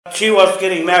she was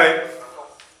getting married.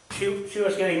 She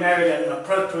was getting married at an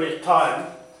appropriate time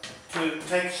to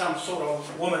take some sort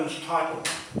of woman's title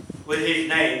with his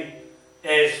name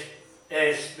as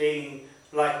being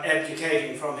like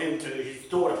abdicating from him to his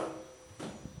daughter.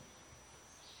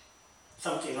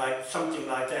 Something like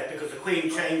that, because the Queen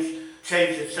changed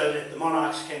it so that the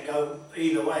monarchs can go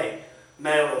either way,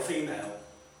 male or female,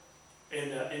 in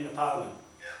the Parliament.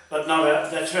 But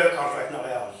that's her contract, not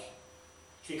ours.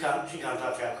 She can't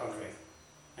touch our contract,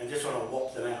 and this one will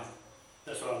whop them out.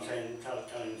 That's what I'm saying,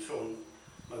 telling Sean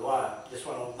Maguire. This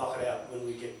one will knock it out when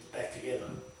we get back together,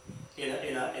 in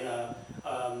a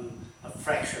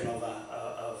fraction of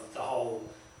the whole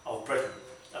of Britain,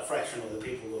 a fraction of the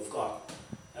people we've got.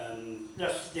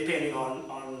 Just depending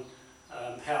on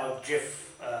how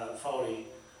Jeff Foley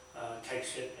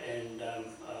takes it, and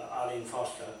Arlene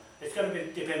Foster. It's going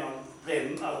to depend on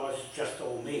them, otherwise it's just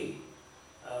all me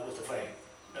with the flag.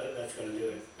 That's going to do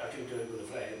it. I can do it with the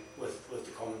flag, with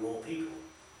the common law people.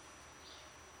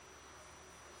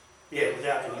 Yeah,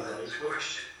 without anybody. There's a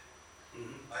question.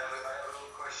 Mm-hmm. I have a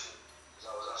little question,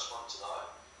 because I was asked one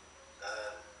tonight.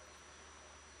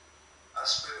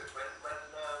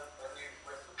 When we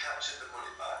captured the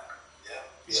money back, yeah?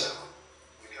 So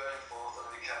we're going forth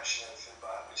and we're capturing everything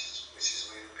back, which is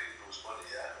we the people's money,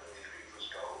 yeah? We the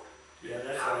people's gold. Yeah,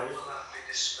 that's How right. will that be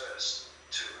dispersed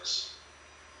to us?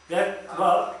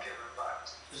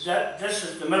 This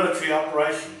is the military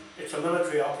operation. It's a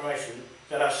military operation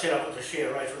that I set up with the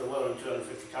share rate of the world in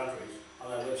 250 countries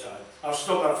on our website. I've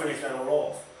still got to finish that all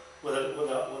off with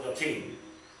a team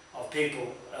of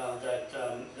people that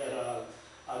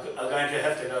are going to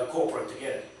have to go corporate to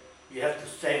get it. You have to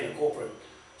stay in the corporate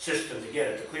system to get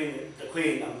it. The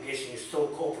Queen, I'm guessing, is still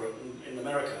corporate in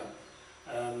America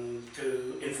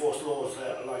to enforce laws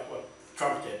like what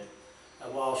Trump did,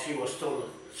 while she was still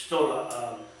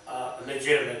a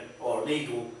legitimate or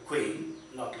legal queen,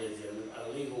 not legitimate, a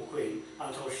legal queen,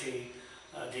 until she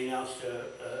denounced her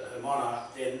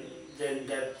monarch. Then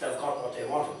they've got what they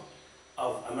wanted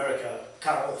of America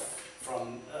cut off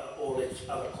from all its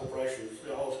other corporations.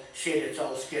 They all shed its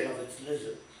old skin of its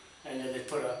lizard, and then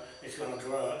it's going to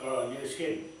grow a new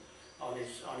skin on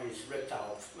its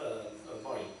reptile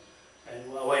body,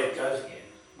 and away it goes again.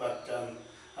 But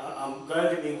I'm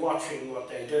going to be watching what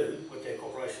they do with their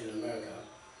corporation in America.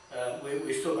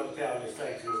 We still got the power in the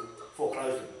state to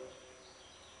foreclose them.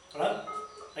 Hello?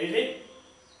 Are you there?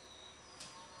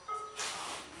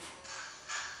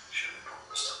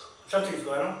 Something's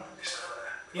going on.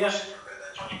 Yeah.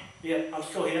 Yeah, I'm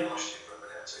still here.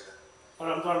 But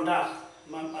I'm gone dark.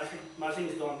 My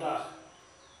thing's gone dark.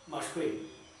 My screen.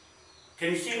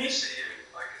 Can you see me? I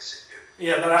can see you.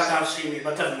 Yeah, but I can't see me.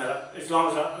 But doesn't matter. As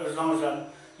long as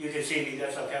you can see me,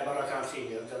 that's okay. But I can't see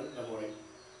you. Don't worry.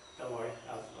 Don't worry.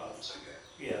 It's okay.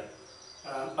 Yeah.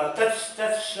 But that's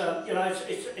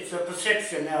it's a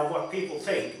perception now of what people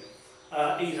think.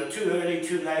 Either too early,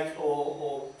 too late,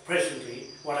 or presently.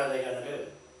 What are they going to do?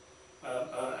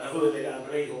 Who are they going to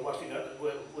believe, or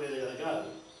where they're going to go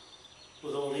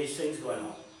with all these things going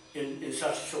on in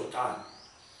such a short time?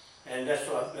 And that's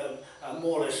what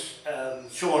more or less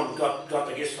Sean got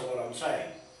the gist of what I'm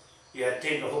saying. You had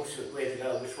tender hooks with where to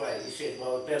go, which way. He said,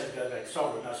 well, it's better to go back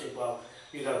sovereign. I said, well,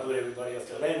 you've got to put everybody off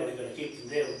their land, or you're going to keep them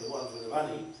there with the ones with the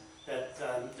money that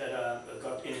have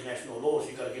got international laws.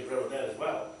 You've got to get rid of that as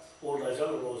well. All those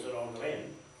other laws that are on the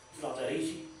land. It's not that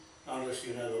easy, unless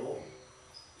you know the law.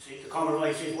 See, the common law,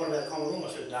 he says, what about common law?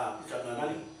 I said, no, he's got no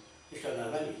money. He's got no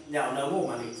money. Now, no more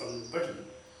money from Britain.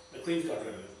 The Queen's got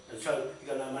rid of it. And so you've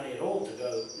got no money at all to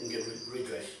go and get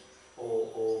redress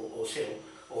or settle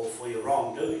or for your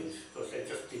wrongdoings, because they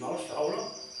just demolished the whole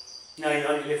lot. Now you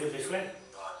only live with this flag.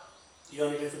 You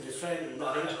only live with this flag and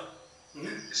nothing else.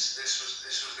 This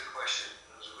was the question.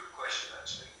 It was a good question,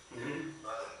 actually. Mm-hmm.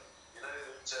 You know,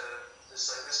 let's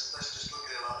just look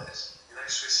at it like this. You know,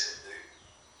 Swiss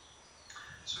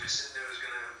Hindu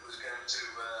was going to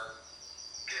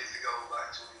give the gold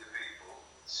back to the people.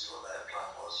 This is what their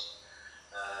plan was.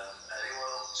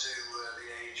 Anyone up to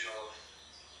the age of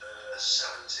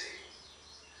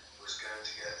 17 was going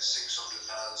to get £600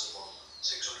 a month,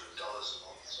 $600 a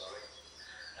month, sorry.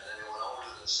 And anyone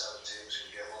older than 17 was going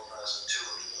to get $1,200 a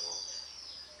month.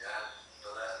 Yeah,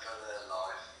 for their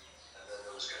life. And then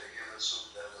there was going to be given some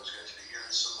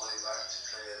money back to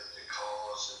clear the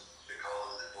cars and the car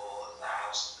that they bought and the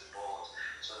house that they bought,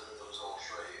 so that it was all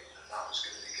free, and that was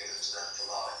going to be given to them for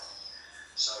life.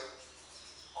 So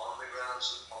on the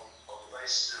grounds on the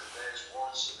basis of there's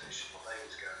one submission what they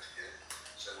was going to give.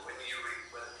 So when you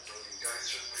go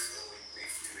through and we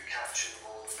recapture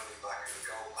all the money back and the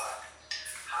gold back,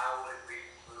 how will it be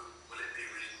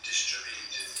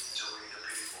redistributed to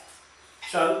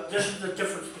So this is the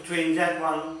difference between that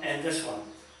one and this one.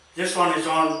 This one is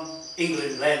on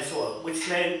England land soil. Which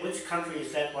country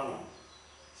is that one on?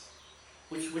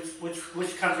 Which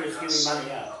country is giving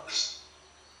money out?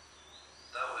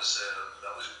 That was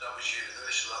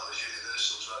universal. That was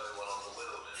universal to everyone on the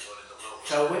world and in the world.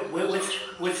 So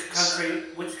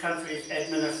which country is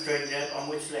administering that on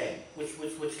which land? Which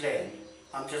land?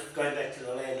 I'm just going back to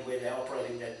the land where they're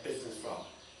operating that business from.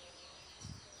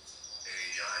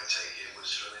 I take it was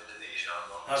from Indonesia. I'm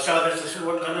not. So this is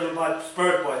what the little by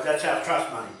Spirit Boys. That's our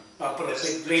trust money. I'll put a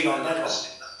big lean on that one.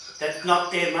 That's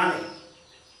not their money.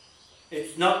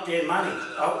 It's not their money.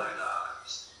 No,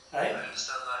 Hey? I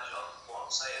understand that, John. What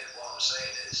I'm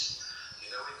saying is,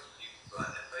 you know, you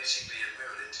basically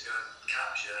admitted it to go and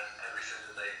capture everything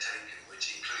that they've taken,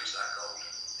 which includes that gold.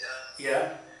 Yeah.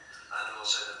 Yeah. And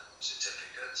also the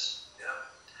certificates.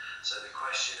 Yeah. So the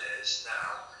question is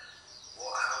now,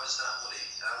 how is that money?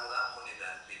 How will that money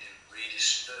then be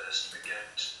redispersed again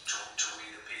to we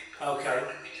the people? Okay. How will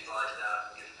it be divided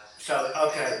out and given back to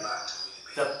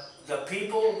we the people? The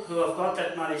people who have got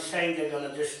that money saying they're going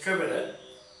to distribute it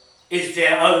is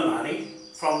their own money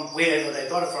from wherever they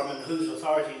got it from and whose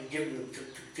authority is given them to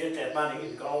get that money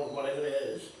in gold or whatever it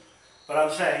is. But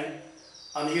I'm saying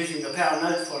I'm using the pound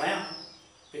note for now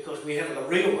because we have a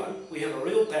real one. We have a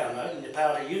real pound note and the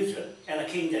power to use it and a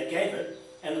king that gave it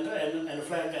and the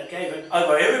flag that gave it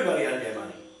over everybody owned their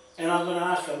money. And I'm going to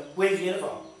ask them, where's the other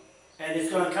from? And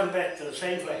it's going to come back to the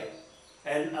same flag.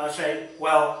 And I say,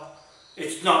 well,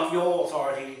 it's not your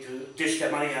authority to dish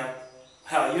that money out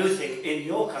how you think in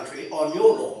your country on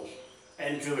your laws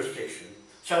and jurisdiction.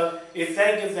 So if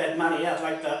they give that money out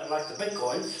like the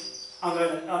bitcoins, I'm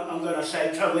going to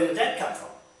say, so where did that come from?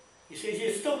 You see,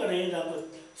 you're still going to end up with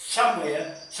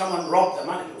somewhere someone robbed the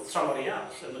money of somebody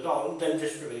else and the gold, then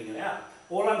distributing it out.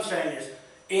 All I'm saying is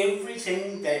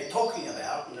everything they're talking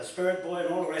about, and the Spirit Boy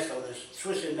and all the rest of this,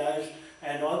 Swiss Indos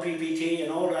and OPPT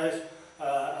and all those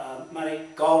money,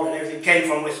 gold and everything came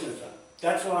from Westminster.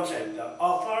 That's what I'm saying. The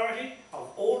authority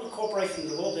of all the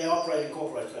corporations in the world, they operate in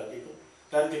corporates, those people.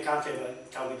 They can't ever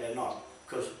tell me they're not,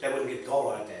 because they wouldn't get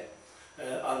gold like that,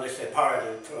 unless they're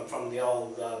pirated from the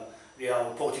old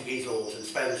Portuguese laws and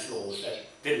Spanish laws that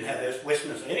didn't have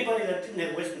Westminster. Anybody that didn't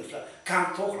have Westminster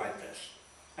can't talk like this.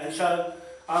 And so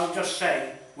I'm just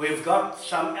saying, we've got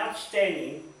some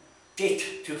outstanding debt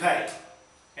to pay.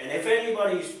 And if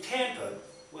anybody's tampered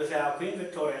with our Queen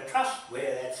Victoria Trust,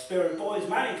 where that Spirit Boy's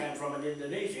money came from in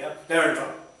Indonesia, they're in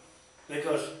trouble.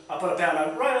 Because I put a pound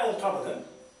note right over the top of them,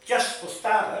 just for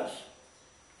starters,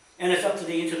 and it's up to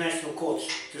the international courts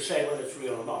to say whether it's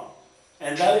real or not.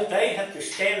 And they have to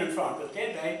stand in front with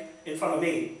their bank, in front of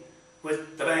me,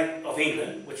 with the Bank of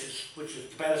England, which is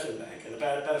the Patterson Bank, and the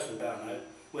Patterson pound note,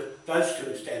 with those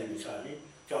two standing beside me,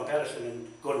 John Patterson and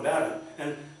Gordon Bowden,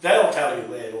 and they'll tell you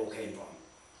where it all came from.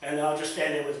 And I'll just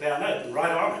stand there with the pound note and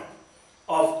write on it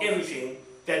of everything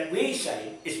that we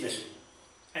say is missing.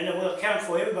 And it will account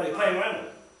for everybody playing around with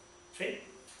it. See?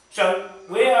 So,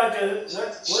 where I do... Let me go to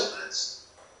that. Let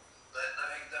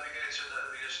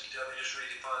me just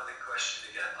redefine the question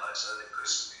again, like, so that,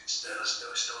 because it's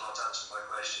still not answered my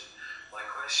question. My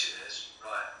question is,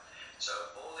 right, so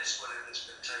all this money that's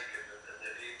been taken,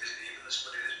 and even this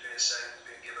money that's being saved,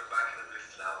 being given back in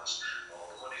everything else, all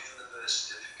the money from the birth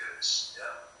certificates,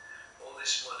 yeah, all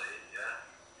this money, yeah,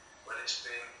 when it's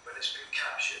been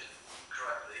captured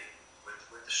correctly with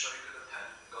the stroke of the pen,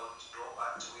 brought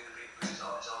back to either people who's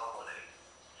our money,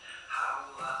 how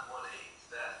will that money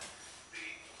then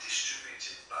be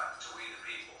distributed back to we the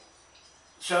people?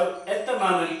 So, at the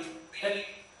moment...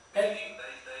 They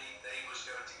was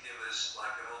going to give us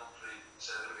like a monthly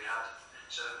so that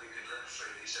we could live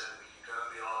freely, so that we could go and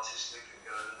be artistic and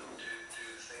go and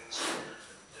do things,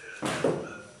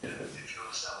 if you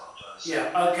understand what I'm trying to say. Yeah,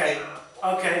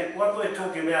 okay, what we're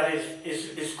talking about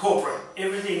is corporate.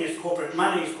 Everything is corporate.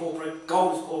 Money is corporate,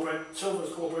 gold is corporate, silver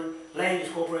is corporate, land is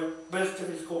corporate, birth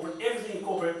certificate is corporate, everything is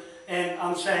corporate. And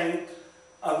I'm saying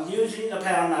I'm using the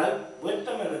pound note with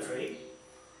the military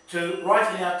to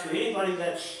write it out to anybody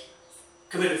that's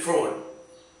committed fraud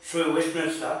through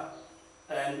Westminster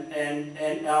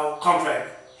and our contract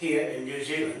here in New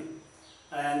Zealand.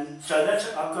 And so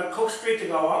I've got Cook Street to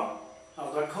go on.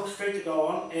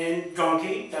 And John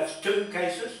Key, that's 2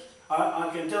 cases. I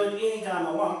can do it any time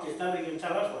I want. There's nobody can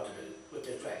tell us what to do with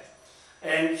this fact.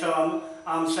 And so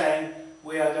I'm saying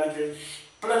we are going to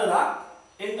split it up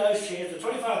in those shares, a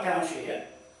 £25 share,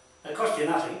 that costs you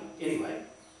nothing anyway,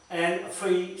 and a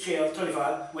free share of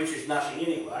 25, which is nothing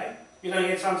anyway. You're going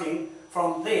to get something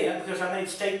from there, because I made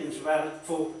statements about it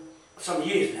for some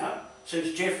years now,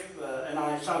 since Jeff and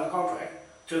I signed the contract,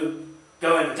 to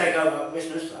go in and take over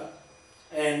Westminster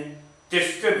and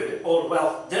distribute all the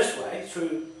wealth this way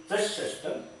through this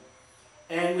system,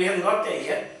 and we haven't got there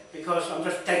yet because I'm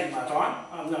just taking my time.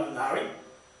 I'm not in a hurry,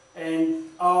 and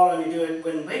I'll only do it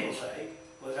when people say,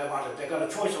 well, they want it. They've got a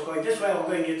choice of going this way or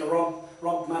going to get the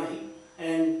rob money,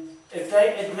 and if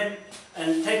they admit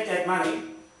and take that money,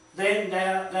 then they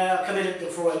are committed to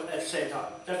fraud at the same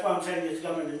time. That's why I'm saying this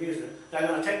government is using it. They're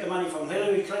going to take the money from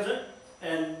Hillary Clinton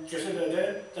and Jacinda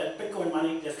Ardern, that Bitcoin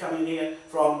money that's coming here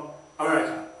from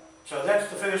America. So that's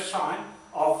the first sign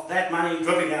of that money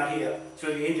dripping out here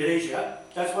through the Indonesia.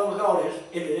 That's where the gold is,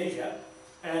 Indonesia,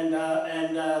 and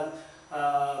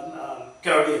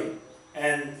Caribbean,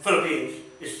 and Philippines.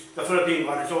 The Philippine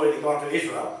one has already gone to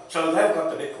Israel, so they've got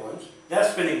the Bitcoins. They're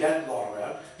spinning that lot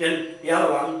around. Then the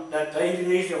other one, the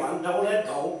Indonesia one, all that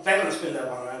gold, they're going to spin that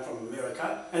one around from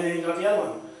America. And then you've got the other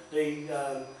one, the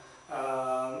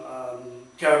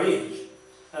Caribbeans,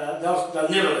 the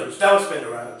Netherlands, they'll spin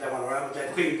that one around with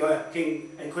their king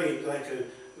and queen going to,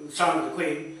 son of the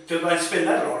queen, to go and spin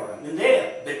that lot around. And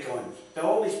they're Bitcoins. They're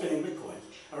always spinning Bitcoins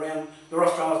around the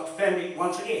Rothschild family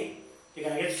once again. You're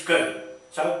going to get screwed.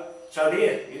 So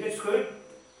there, you get screwed,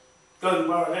 go and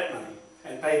borrow that money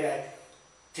and pay back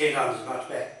 10 times as much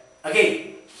back.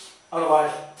 Again,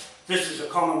 otherwise, this is a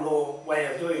common law way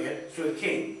of doing it through the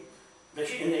king.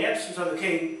 In the absence of the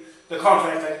king, the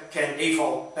contractor can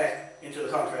default back into the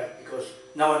contract because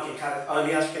no one can cut it,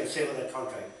 only us can sever that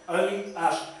contract. Only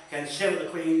us can sever the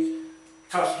Queen's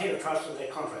head of trust of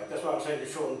that contract. That's what I'm saying to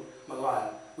Sean Maguire.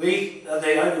 We are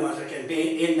the only ones that can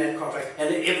be in that contract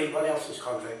and everybody else's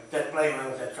contract that playing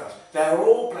around with that trust. They are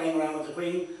all playing around with the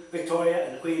Queen Victoria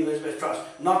and the Queen Elizabeth Trust,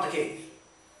 not the King's.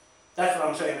 That's what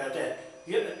I'm saying about that.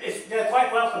 They're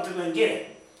quite welcome to go and get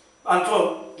it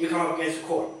until you come up against the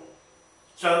court.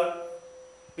 So,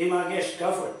 be my guest,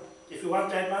 go for it. If you want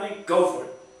that money, go for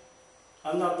it.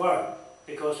 I'm not worried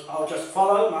because I'll just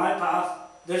follow my path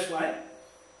this way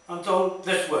until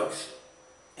this works.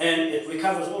 And it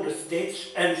recovers all its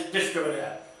debts and distributes it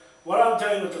out. What I'm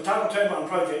doing with the Tidal Turbine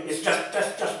project is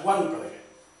that's just one project.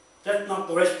 That's not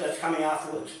the rest that's coming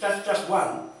afterwards. That's just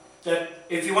one that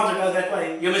if you want to go that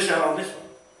way, you miss out on this one.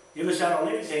 You miss out on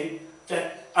everything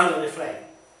that under this flag.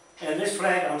 And this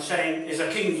flag, I'm saying, is a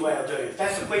king's way of doing it.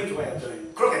 That's the Queen's way of doing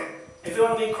it. Crooked. If you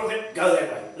want to be crooked, go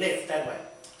that way. Left, that way.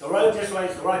 The road this way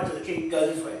is the right to the king, go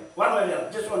this way. One way or the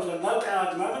other. This one's got no power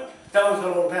at the moment, that one's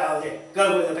got all the power there.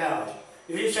 Go where the power is.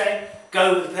 If you say,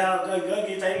 go with the power, go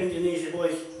get that Indonesia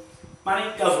boys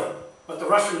money, go for it. But the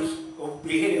Russians will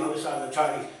be hitting on this side of the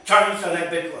Chinese. Chinese don't have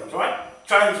Bitcoins, right?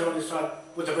 Chinese are on this side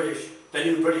with the British, the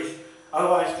new British.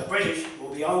 Otherwise, the British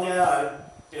will be on their own.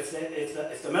 If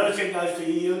the military goes to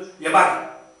the EU, you're buggered.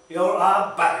 You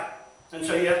are buggered. And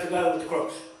so you have to go with the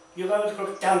crooks. You go with the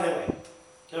crooks down that way.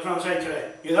 That's what I'm saying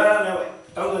today. You go down that way.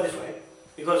 Don't go this way.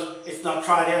 Because it's not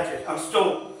tried out yet. I'm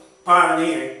still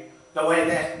pioneering the way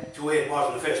back to where it was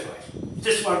in the first place.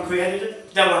 This one created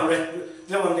it, that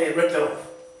one there ripped it off.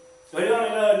 So you want to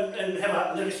go and have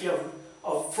a legacy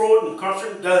of fraud and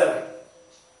corruption, go that way.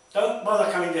 Don't bother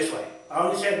coming this way. I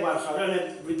only said once, I don't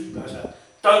have to repeat myself.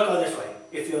 Don't go this way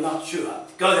if you're not sure.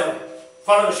 Go that way.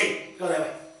 Follow the sheep, go that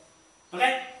way.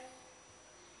 Okay?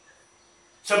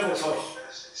 Simple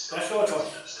choice. That's your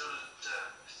choice.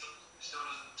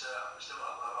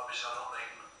 Obviously I'm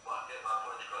not getting my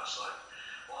point across. Like,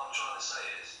 what I'm trying to say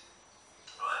is,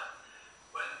 right,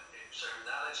 so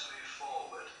now let's move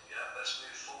forward, yeah, let's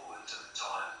move forward to the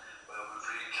time where we've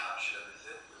recaptured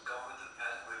everything, we've gone with the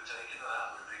pen, we've taken it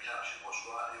out, we've recaptured what's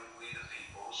rightly we the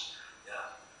people's,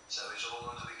 yeah, so it's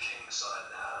all under the king's side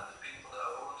now, and the people that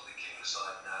are all under the king's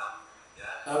side now,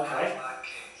 yeah, okay. that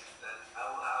king, then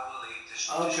how will he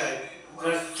distribute?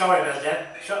 Okay, sorry about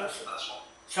that.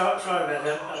 Sorry about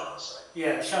that.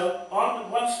 Yeah, so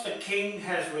once the king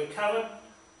has recovered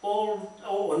all,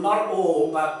 or not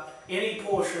all, but any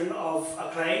portion of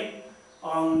a claim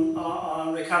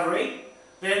on recovery,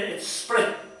 then it's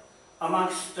split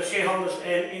amongst the shareholders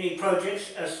and any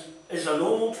projects as is a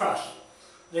normal trust.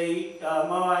 The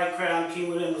Moai Crown King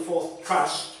William IV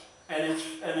Trust and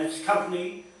its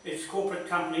company, its corporate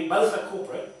company, both are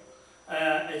corporate.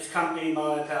 Its company,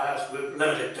 Moai Powerhouse Group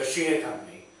Limited, the share company.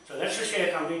 So that's the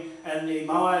share company, and the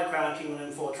Moai Crown King William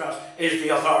IV Trust is the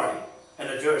authority and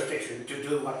the jurisdiction to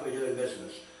do what we do in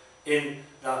business. In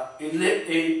the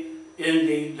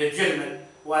legitimate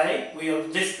way,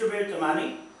 we'll distribute the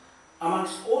money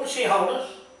amongst all the shareholders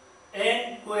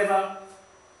and whoever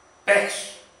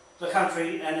backs the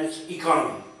country and its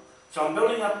economy. So I'm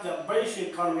building up the British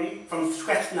economy from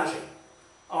scratch nothing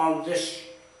on this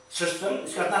system.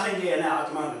 It's got nothing there now at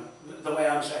the moment, the way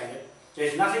I'm saying it.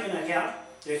 There's nothing in the account.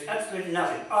 There's absolutely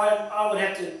nothing. I would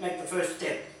have to make the first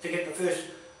step to get the first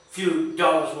few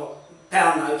dollars or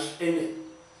pound notes in it,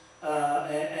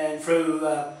 and through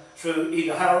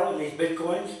either Harold and his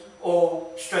bitcoins or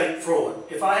straight fraud.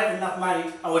 If I had enough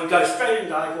money, I would go straight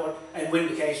into High Court and win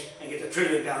the case and get the £1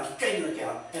 trillion straight in the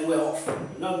account, and we're off.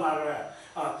 No matter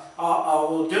how. I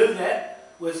will do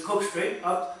that with Cook Street.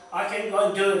 I can go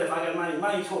and do it if I get money.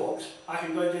 Money talks. I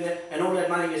can go and do that, and all that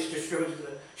money gets distributed to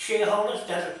the shareholders,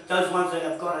 those ones that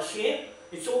have got a share.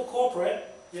 It's all corporate.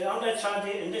 Yeah, on that side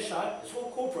there and this side, it's all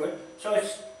corporate. So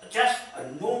it's just a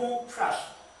normal trust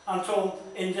until,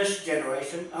 in this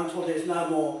generation, until there's no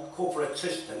more corporate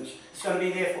systems. It's going to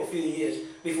be there for a few years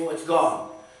before it's gone.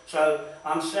 So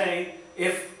I'm saying,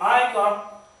 if I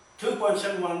got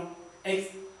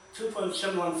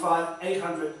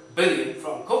 2.715 billion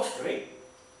from Cook Street,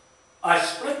 I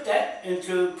split that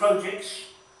into projects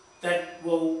that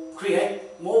will create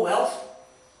more wealth,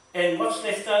 and what's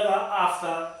left over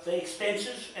after the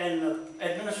expenses and the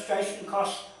administration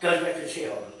costs goes back to the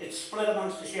shareholders. It's split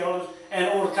amongst the shareholders and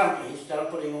all the companies that are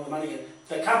putting all the money in.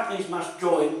 The companies must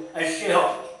join as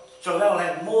shareholders, so they'll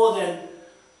have more than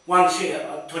one share,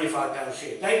 a £25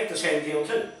 share. They get the same deal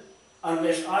too,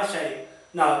 unless I say,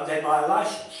 no, they buy a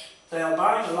licence. They are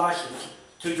buying a licence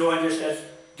to join this as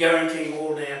guaranteeing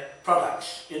all their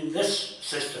products in this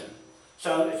system.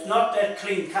 So it's not that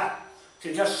clean cut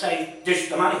to just say dish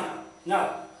the money out.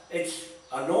 No, it's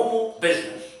a normal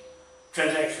business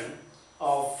transaction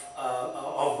of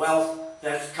wealth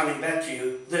that's coming back to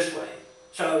you this way.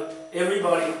 So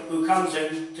everybody who comes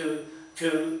in to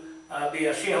be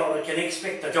a shareholder can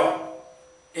expect a job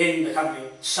in the company,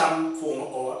 some form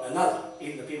or another.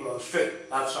 Even the people on the street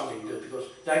have something to do because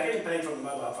they're getting paid from the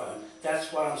mobile phone.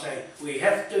 That's what I'm saying. We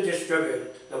have to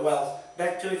distribute the wealth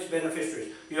back to its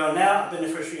beneficiaries. You are now a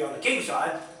beneficiary on the King's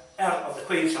side, out of the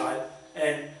Queen's side,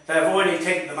 and they've already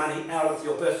taken the money out of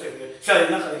your birth certificate. So you're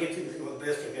not going to get anything from the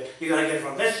birth certificate. You're going to get it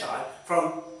from this side,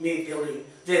 from me building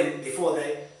them before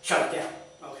they shut it down.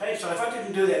 Okay, so if I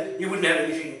didn't do that, you wouldn't have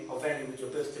anything of value with your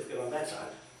birth certificate on that side.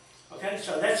 Okay,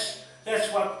 so that's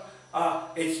what,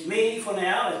 it's me for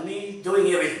now, it's me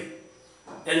doing everything.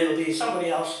 Then it'll be somebody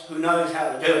else who knows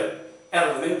how to do it out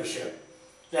of the membership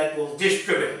that will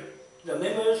distribute it. The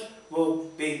members will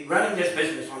be running this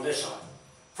business on this side.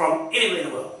 From anywhere in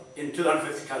the world, in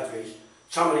 250 countries,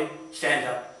 somebody stand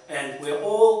up and we'll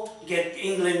all get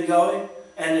England going,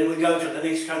 and then we go to the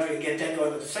next country and get that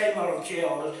going with the same amount of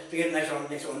shareholders to get the next one,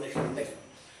 next one, next one, next one.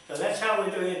 So that's how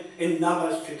we're doing it in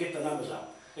numbers to get the numbers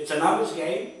up. It's a numbers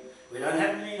game. We don't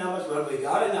have many numbers, but we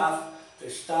got enough to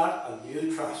start a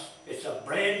new trust. It's a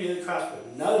brand new trust with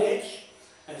no debts,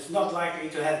 and it's not likely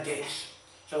to have debts.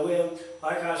 So we'll,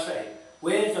 like I say,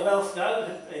 where does the wealth go?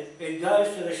 It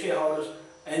goes to the shareholders,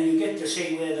 and you get to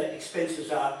see where the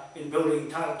expenses are in building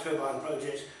tidal turbine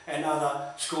projects and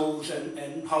other schools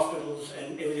and hospitals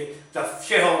and everything. The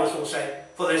shareholders will say,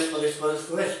 for this, for this, for this,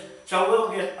 for this. So we'll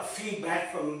get a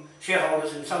feedback from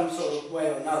shareholders in some sort of way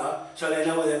or another, so they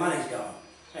know where their money's going.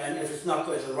 And if it's not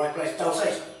going to the right place, they'll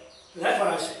say so. That's what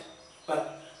I say.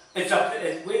 But it's up.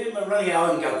 We're running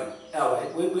our own government, our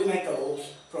way. We make the laws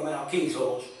from our King's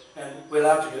laws, and we're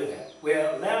allowed to do that. We're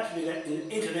allowed to do that in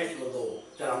international law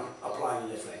that I'm applying in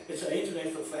this flag. It's an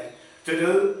international flag to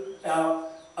do our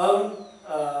own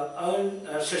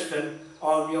system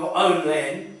on your own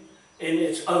land in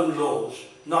its own laws,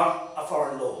 not a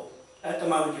foreign law. At the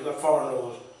moment, you've got foreign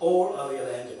laws all over your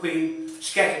land. The Queen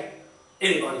scattered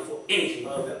anybody for anything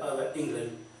over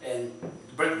England and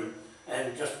Britain,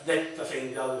 and just let the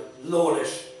thing go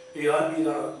lawless. You got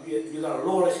a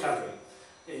lawless country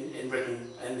in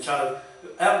Britain, and so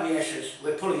out of the ashes,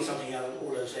 we're pulling something out of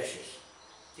all those ashes.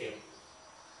 Yeah.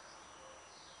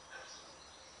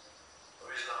 The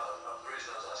reason I was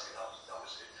asking that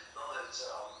was it. Not that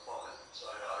I'm bothered. So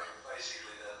I mean,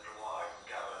 basically, then, from what I can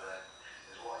gather, then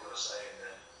is what you're saying.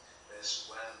 Then is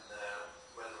when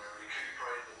we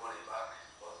recuperate the money back,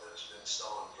 what that's been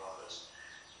stolen from us,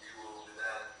 you will be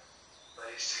then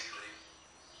basically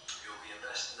you'll be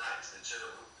investing that into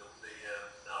the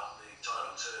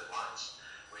tidal turbines,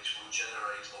 which will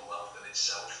generate a wealth in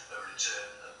itself, a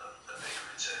return, a big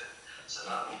return. So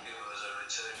that will give us a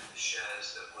return in the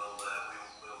shares that we'll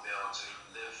be able to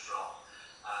live from,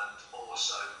 and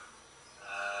also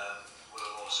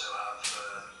we'll also have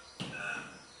the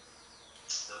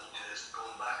money that's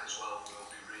gone back as well. We'll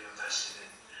be reinvesting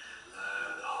in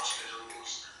the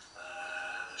hospitals,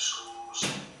 the schools,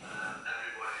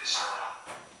 everybody's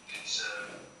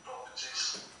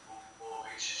properties,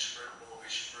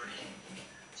 mortgage free.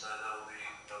 So they'll own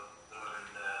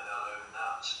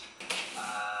that,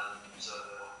 and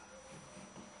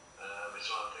we're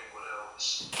trying to think what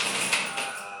else.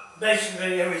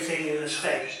 basically everything in the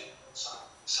state.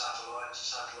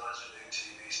 Satellites for new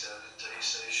TV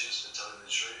stations that telling the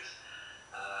truth.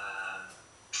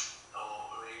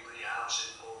 Or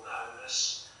rehousing all the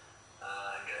homeless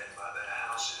and getting back their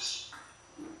houses.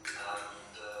 And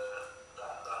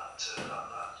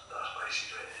that's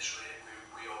basically it.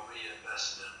 We are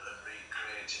reinvesting and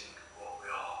recreating what we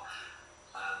are.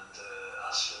 And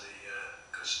as for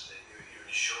because your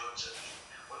insurance,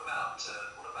 what about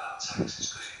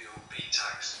taxes? Because you'll be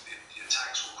taxed. Your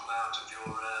tax will come out of your.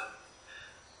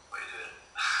 What are you doing?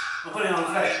 I'm putting it on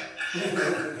the face.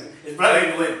 It's blowing in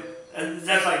the wind, and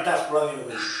that's like dust blowing in the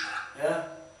wind. Yeah,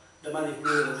 the money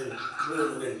blew in the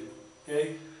wind,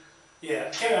 Okay, yeah.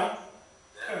 Carry on.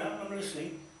 I'm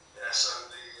listening. Yeah. So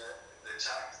the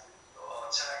tax, our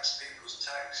tax, people's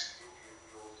tax,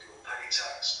 you'll pay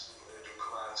tax. It'll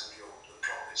come out of the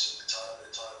profits of the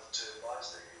type of turbines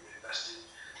that you invested,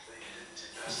 that you didn't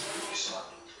invest in. You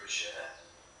signed up for a share.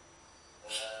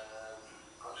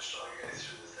 I'm just trying to go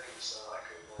through the things so I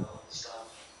can understand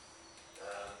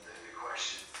the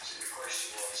question. So the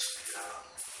question was,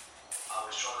 I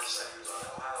was trying to say, because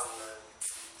I know how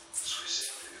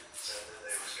Swiss India said that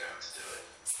they was going to do it,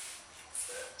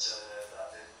 but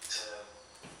that didn't.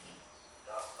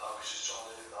 I was just trying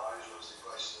to. I was the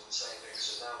question on the same thing.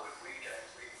 So now when we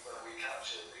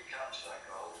capture that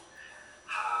gold,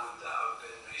 how would that have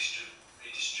been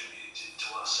redistributed to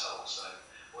ourselves? So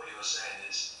what you're saying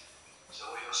is. So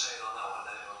what you're saying on that one,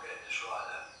 then, if I'm getting this right,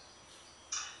 then,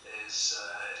 is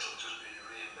it'll just be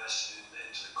reinvested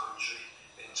into the country,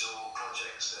 into all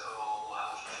projects that are all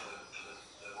helpful for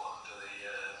the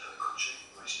country,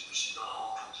 which is not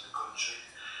harmful to the country,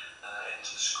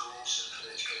 into the schools and for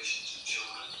the education to the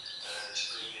children, to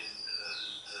bring in the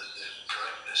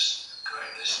correctness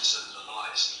and the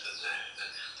lies and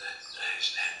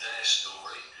their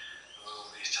story, and we'll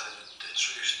be telling the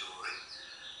true story.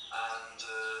 And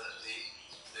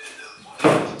the money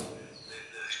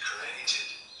that's created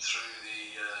through the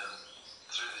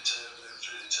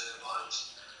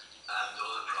turbines and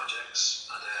other projects,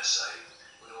 I dare say,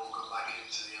 will all come back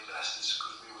into the investors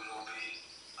because we will all be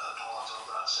a part of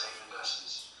that same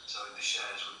investors. So the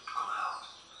shares would come out.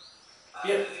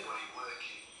 And anybody that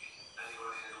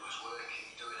was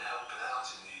working, helping out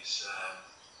in these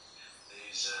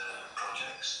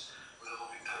projects, will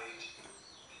all be paid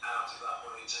out of that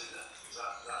money too.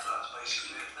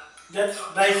 Then that's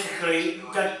basically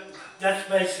it. That's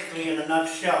basically in a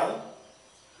nutshell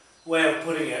way of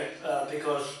putting it,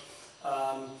 because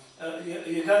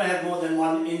you're going to have more than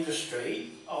one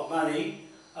industry of money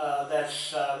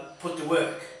that's put to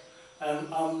work.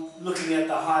 I'm looking at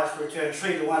the highest return,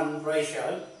 3-to-1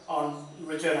 ratio on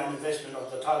return on investment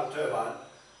of the tidal turbine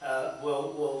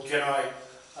will generate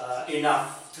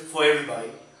enough for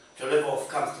everybody to live off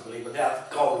comfortably without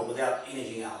coal or without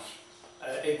anything else.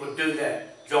 It would do that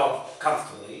job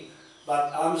comfortably,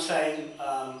 but I'm saying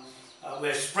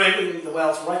we're spreading the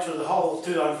wealth right through the whole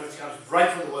 250 countries,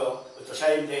 right through the world with the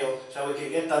same deal, so we can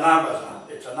get the numbers up.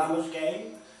 It's a numbers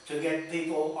game to get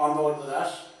people on board with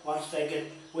us once they get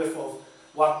whiff of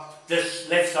what this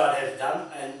left side has done,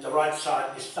 and the right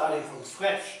side is starting from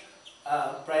scratch,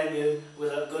 brand new,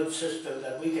 with a good system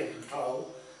that we can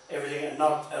control everything, and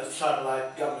not a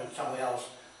satellite government somewhere else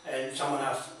and someone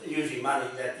else using money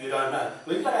that you don't know.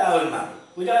 We've got our own money.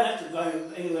 We don't have to go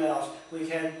anywhere else. We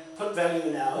can put value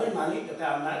in our own money, the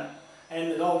pound note,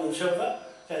 and the gold and silver.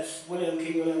 That's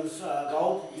King William's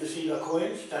gold. You see the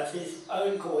coins, that's his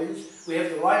own coins. We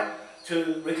have the right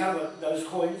to recover those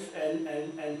coins and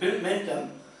mint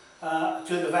them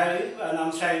to the value. And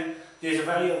I'm saying there's a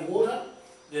value of water,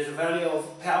 there's a value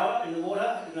of power in the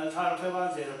water, in the tidal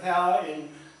turbines, there's a power in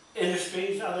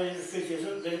industries, other industries,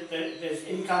 there's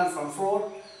income from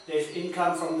fraud, there's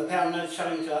income from the pound notes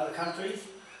selling to other countries,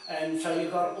 and so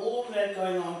you've got all that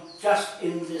going on just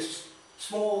in this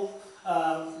small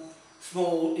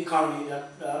economy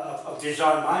of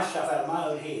designing my stuff out of my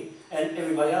own head, and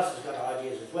everybody else has got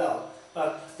ideas as well,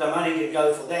 but the money can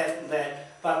go for that and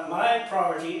that, but my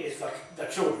priority is the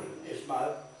children, is my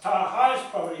highest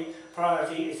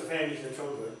priority is the families and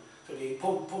children, to be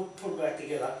put back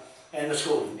together, and the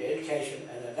schooling, the education,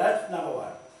 and that's number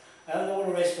one. And all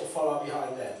the rest will follow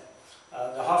behind that.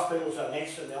 The hospitals are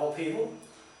next, and the old people,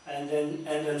 and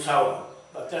then so on.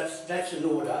 But that's in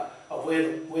order of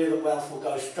where the wealth will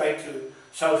go straight to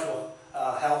social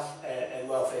health and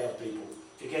welfare of people,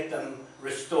 to get them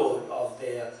restored of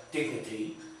their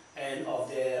dignity and of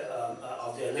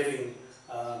their living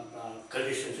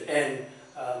conditions, and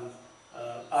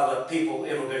other people,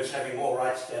 immigrants, having more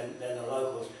rights than the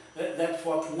locals. That's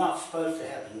what's not supposed to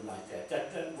happen like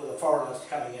that. With the foreigners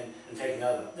coming in and taking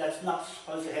over. That's not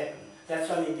supposed to happen. That's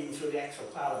only been through the Acts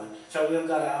of Parliament. So we've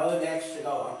got our own acts to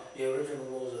go on, the original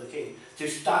laws of the King, to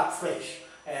start fresh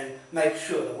and make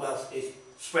sure the wealth is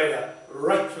spread out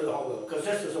right through the whole world. Because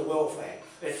this is a world flag.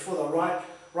 It's for the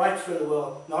right through the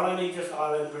world, not only just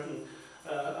Ireland, Britain,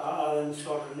 Ireland,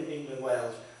 Scotland, England,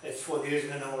 Wales. It's for New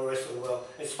Zealand and all the rest of the world.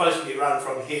 It's supposed to be run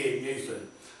from here in New Zealand.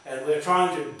 And we're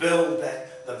trying to build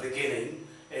back the beginning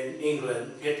in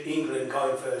England, get England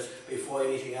going first before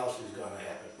anything else is going to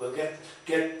happen. We'll get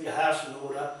your house in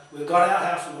order. We've got our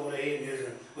house in order here in New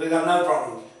Zealand. We've got no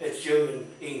problems. It's you in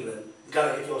England. You've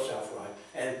got to get yourself right.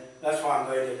 And that's why I'm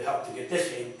going to help to get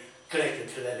this end connected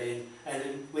to that end. And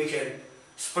then we can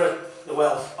split the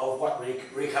wealth of what we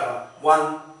recover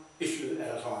one issue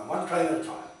at a time, one claim at a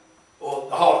time. Or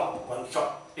the whole lot, one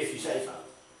shot, if you say so.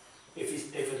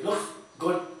 If it looks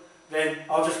good, then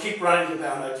I'll just keep running the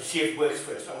pound note to see if it works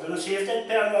first. I'm going to see if that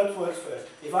pound note works first.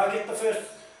 If I get the first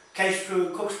case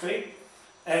through Cook Street,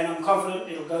 and I'm confident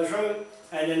it'll go through,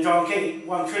 and then John King,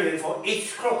 1 trillion for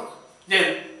each crook,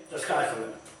 then the sky's the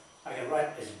limit. I can write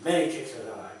as many checks as I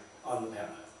like on the pound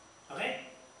note. Okay?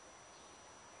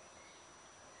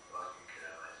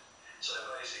 So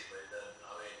basically, then,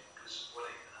 I mean, because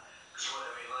like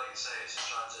you say, it's a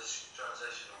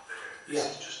transitional period. This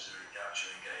is just to recapture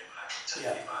and gain back and take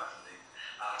it back from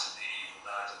out of the evil,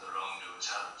 out of the wrongdoer's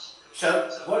hands.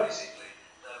 So basically,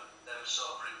 them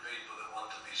sovereign people that want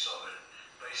to be sovereign,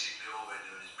 basically all we're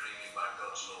doing is bringing back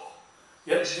God's law.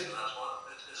 Yep. Basically, that's what,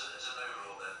 as an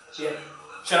overall then, we're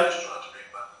just trying to bring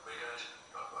back, we're going to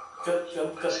bring back God's law,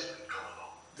 basically, common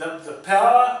law. The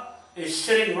power is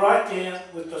sitting right there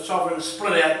with the sovereigns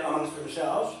split out amongst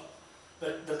themselves,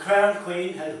 but the Crown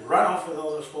Queen has run off with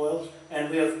all the spoils, and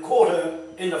we have caught her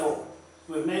in the fall.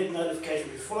 We've made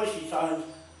notification before she signs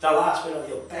the last bit of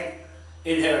your bank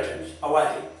inheritance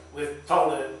away. We've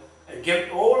told her, and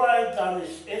all I've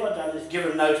ever done is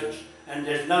given notice, and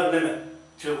there's no limit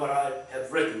to what I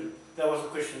have written. That was a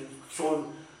question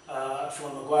Sean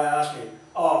Maguire asked me.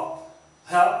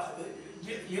 Have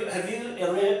you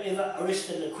ever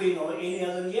arrested the Queen or any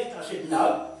of them yet? I said,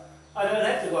 no. I don't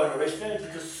have to go and arrest her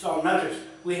because it's on notice.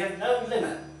 We have no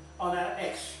limit on our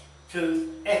acts to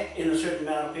act in a certain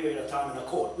amount of period of time in a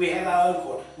court. We have our own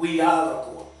court. We are the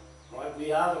court, right?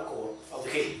 We are the court of the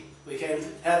King. We can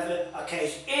have a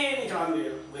case any time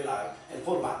we like and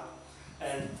put them up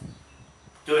and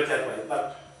do it that way.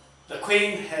 But the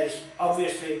Queen has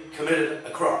obviously committed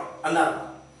a crime, another one.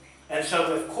 And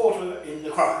so we've caught her in the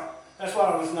crime. That's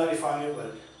what I was notifying you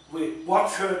with. We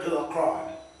watch her do a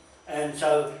crime. And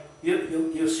so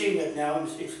you've seen it now.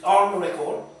 It's on the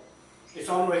record. It's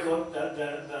on the record,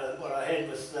 what I had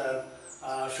with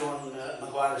Sean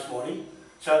Maguire this morning.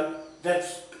 So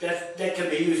that can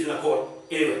be used in a court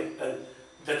anyway. And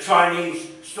the Chinese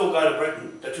still go to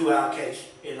Britain, the 2-hour case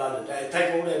in London. They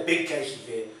take all their big cases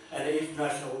there and the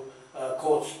international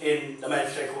courts in the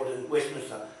Magistrate Court in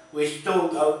Westminster. We still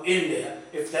go in there.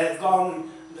 If they've gone,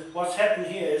 what's happened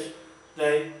here is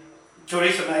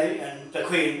Theresa May and the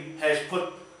Queen has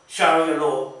put Sharia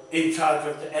law in charge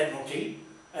of the Admiralty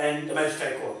and the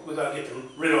Magistrate Court. We've got to get them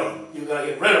rid of them. You've got to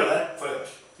get rid of that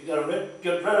first. You've got to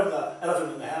get rid of the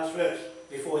elephant in the house first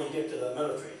before you get to the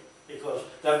military, because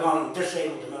they've gone and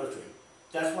disabled the military.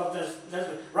 That's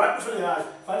right in front of your eyes.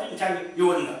 If I didn't tell you, you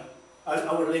wouldn't know.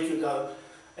 I would let you go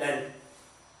and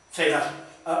say nothing.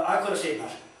 I could have said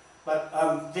nothing. But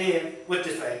I'm there with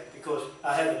this flag because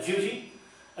I have a duty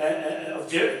of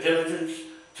diligence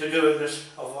to do this,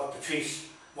 of what the chiefs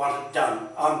wanted done.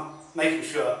 I'm making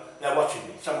sure they're watching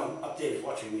me. Someone up there is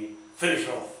watching me finish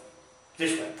off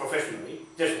this way, professionally,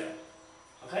 this way.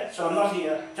 Okay? So I'm not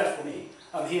here just for me.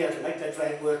 I'm here to make that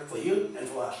flag work for you and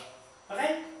for us.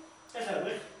 Okay? That's how it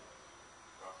works.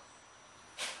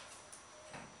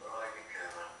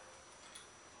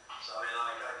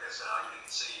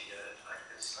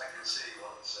 I can see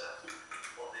what the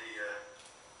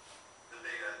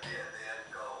end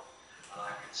goal, and I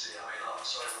can see. I mean, I'm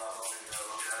sorry, but I'm not going to go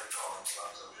look at any comments.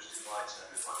 I'm just inviting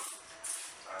everybody.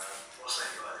 What's that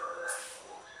you over there?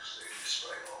 I'll just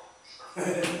spray ball.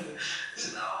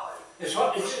 It's now high. It's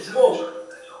hot. It's warm.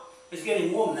 It's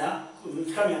getting warm now.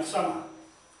 It's coming up summer.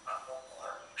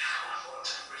 What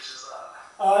temperature is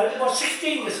that? It was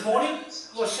 16 this morning.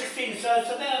 It was 16, so it's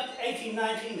about 18,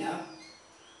 19 now.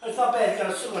 It's not bad. It's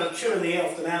got a sort of chill in the air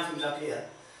off the mountains up here,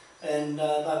 and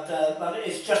but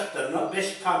it's just the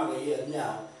best time of the year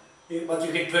now. But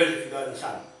you get burned if you go in the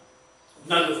sun. It's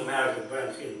no good for marriage with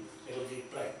brown skin. It'll be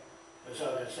black. And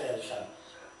so I say the sun.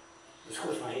 It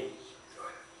scorched my head.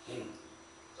 Right. Is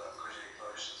that because you're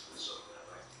close to the sun,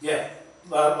 Yeah,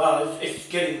 Well, it's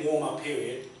getting warmer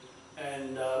period,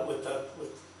 and with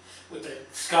the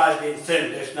skies being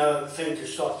thin, there's no thing to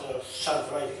stop the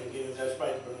sun's rays from getting those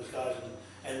rays from the skies,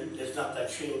 and there's not that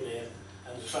shield there,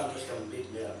 and the sun just comes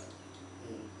beating down.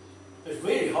 It's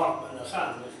really hot in the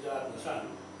sun, if you go out in the sun.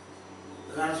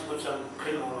 And I have to put some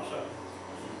cream on or so,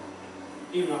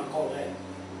 even on a cold day.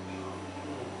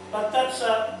 But that's,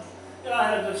 I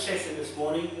had a good session this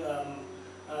morning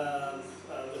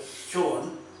with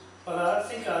Sean, but I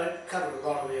think I covered a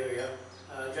lot of area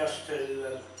just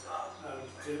to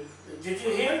did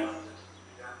you hear?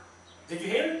 Did you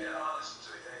hear it? Yeah, I listened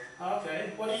to it. Okay.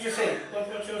 What did you think?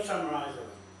 What's your summarise of it?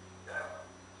 Yeah,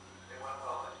 it went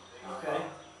well. It went Okay.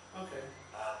 well. Okay.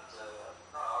 And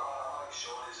no, I like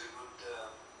Sean. He's a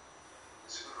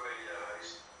good radio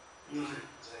host.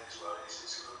 As well. He's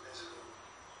a good.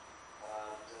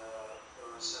 And there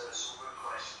was some good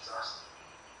questions asked,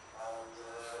 and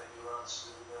you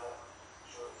answered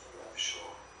for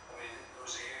sure. I mean, it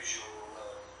was the usual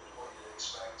what you'd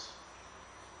expect.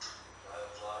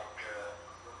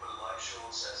 Like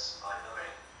Sean says, I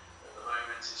mean, at the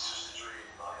moment it's just a dream.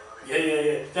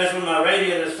 Yeah. That's when my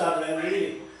radiator started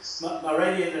overheating. My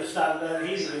radiator started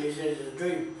overheating when he said it's a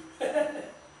dream. I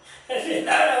said,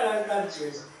 no, it's not a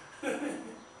dream.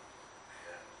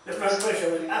 There's no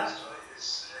pressure with up. It's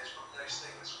one of those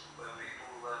things where people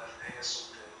hear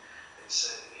something, it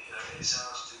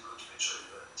sounds too good to be true,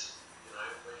 but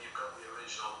when you've got the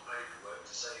original paperwork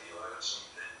to say you own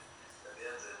something, at the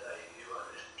end of the day, you've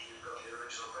got the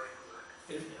original paperwork.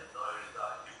 And not only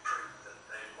that, you've proved that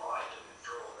they lied and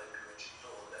fraud, they committed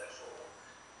fraud, therefore,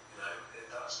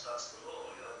 that's the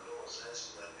law. The law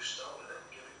says that you've stolen it,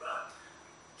 give it back.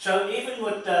 So even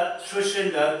with Swiss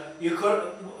Indo,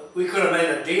 we could have made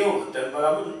a deal with them, but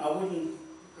I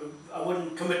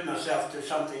wouldn't commit myself to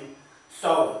something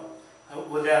stolen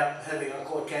without having a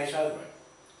court case over it.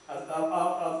 I'm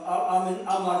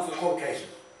on for court cases.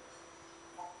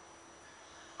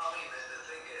 I mean, the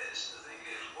thing is,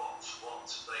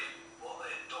 what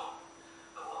they'd done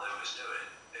and what they was doing,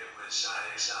 it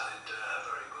sounded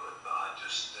very good, but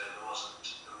there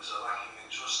was a lacking in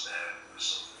trust there. It was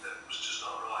something that was just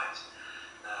not right.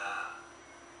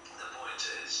 The point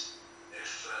is,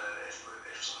 if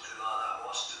something like that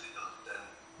was to be done, then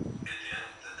at the end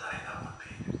of the day, that would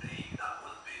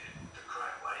be the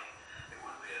correct way. It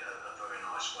would be a very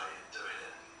nice way of doing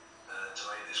it to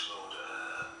make this world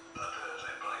a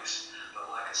perfect place. But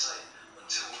like I say,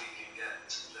 until we can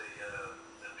get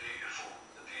the beautiful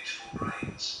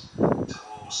brains to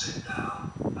all sit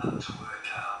down and to work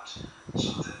out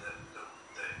something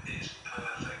that is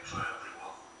perfect for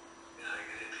everyone.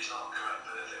 If it's not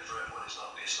perfect for everyone, it's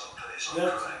not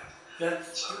correct.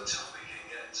 So until we can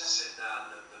get to sit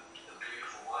down the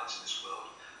beautiful minds in this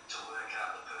world to work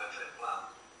out the perfect plan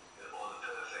or the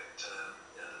perfect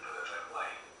way,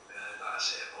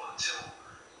 that's it. But until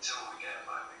we get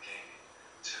back the king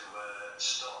to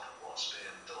stop what's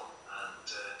being done and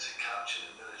to capture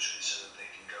the military so that they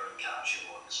can go and capture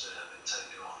what's been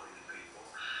taken off with the people,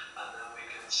 and then we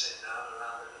can sit down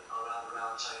around the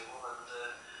round table and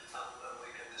we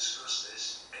can discuss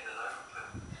this in an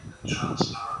open and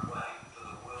transparent way for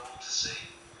the world to see,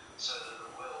 so that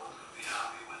the world could be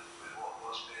happy with what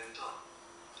was being done.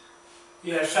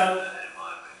 Yeah. So. In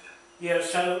my opinion. Yeah.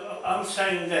 So I'm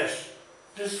saying this.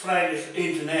 This flag is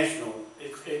international.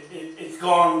 It's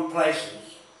gone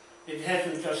places. It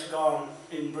hasn't just gone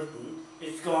in Britain.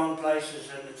 It's gone places,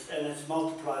 and it's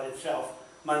multiplied itself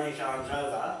many times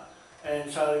over.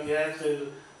 And so you have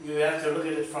to look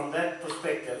at it from that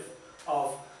perspective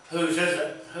of whose is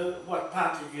it, what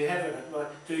part did you have in it,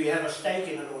 do you have a stake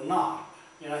in it or not?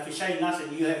 If you say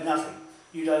nothing, you have nothing.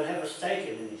 You don't have a stake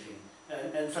in anything,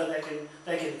 and so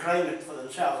they can claim it for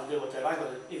themselves and do what they like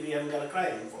with it if you haven't got a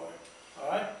claim for it. All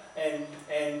right,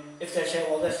 and if they say,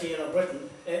 well, that's the end of Britain,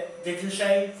 did you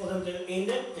say for them to end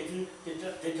it?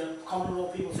 Did the common law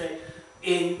people say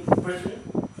in Britain?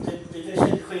 Did they say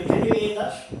to the Queen, can you end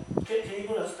us? Can you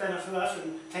put a spanner through us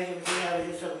and take everything out of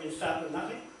here so we can start with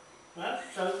nothing? Right?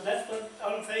 So that's what,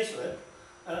 on the face of it,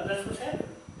 that's what's happened.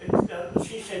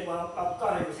 She said, well, I've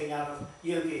got everything out of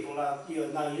you people. You're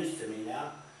no use to me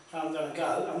now, so I'm going to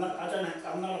go.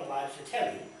 I'm not obliged to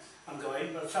tell you I'm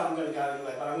going, but so I'm going to go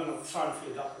anyway. But I'm going to sign a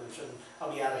few documents and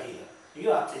I'll be out of here.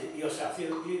 You're up to yourself.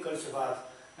 You've got to survive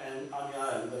and on your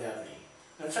own without me.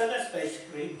 And so that's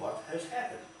basically what has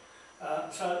happened.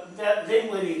 So then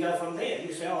where do you go from there?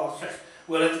 You say, oh,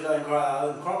 we'll have to go and grow our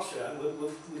own crops.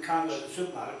 We can't go to the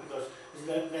supermarket because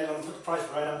they're going to put the price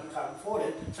right up and can't afford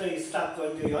it. So you start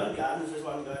going to your own garden. There's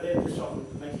one go there, this one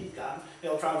makes his garden.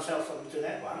 They'll try and sell something to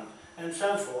that one, and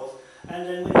so forth. And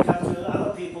then when you come to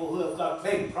other people who have got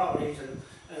big properties and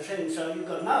things, so you've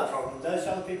got another problem. Those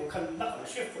other people come knock on a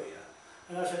shift for you.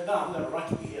 And I said, no, we've got a right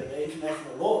to be here. The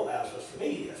international law allows us to be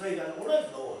here. So you got all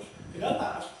those laws to go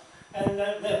past, and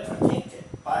they're protected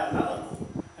by another law.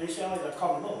 And you say, oh, we've got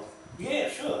common law. Yeah,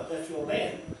 sure, that's your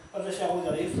land. But they say, oh, we've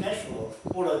got international law.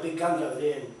 All those big guns over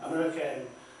there in America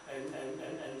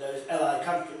and those allied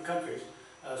countries,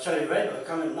 Saudi Arabia,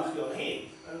 come and knock you on the head.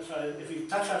 And so if you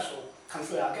touch us or come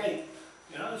through our gate,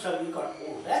 you know, so you've got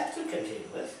all that to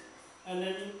contend with. And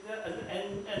then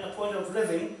and the point of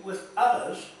living with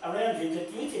others around you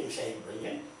that you didn't say to bring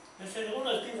in. They said, all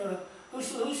those people, who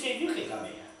said you can come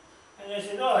here? And they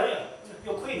said, oh yeah,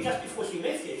 your queen, just before she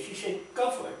left here, she said, go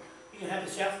for it. You can have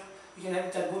yourself, you can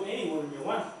have that woman, any woman you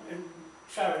want. And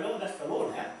Sharia law, that's the law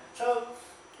now. So,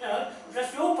 you know,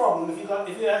 that's your problem if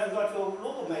you haven't got your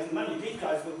law making money. These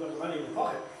guys have got the money in their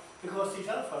pocket because these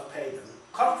other folks paid them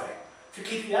contract to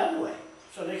keep you out of the way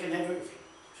so they can have everything.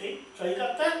 See? So you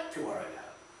got that to worry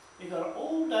about. You've got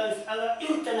all those other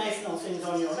international things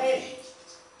on your land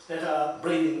that are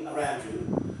breathing around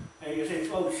you. And you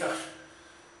think, oh shucks,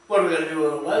 what are we going to do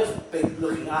with all those big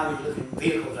looking, army looking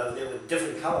vehicles over there with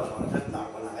different colours on it? That's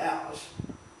not one of ours.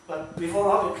 But before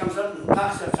long it comes up and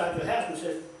parks outside your house and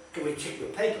says, can we check your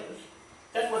papers?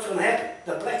 That's what's going to happen.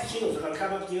 The black seals are going to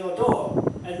come up to your door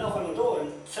and knock on the door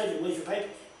and say to you, where's your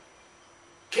papers?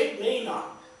 Kid me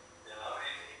not.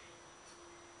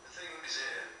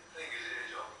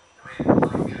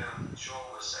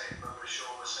 Sean was saying, remember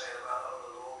Sean was saying about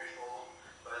the law before,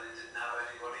 where they didn't have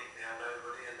anybody, they had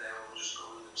nobody, and they all just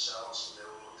covered themselves, and they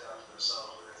all looked after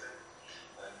themselves with everything.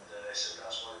 And they said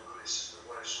that's why the said,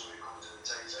 but when somebody comes in and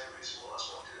takes over, he said, well, that's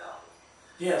what did happen.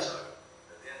 Yeah. So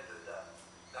at the end of that,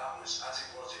 that was, as it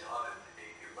was in Ireland,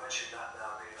 you imagine that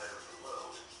now being over the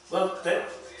world. Well, that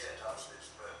would be it, that was the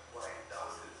way, that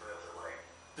was the further way.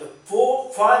 The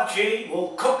 5G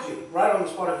will cook you right on the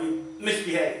spot if you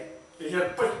misbehave. You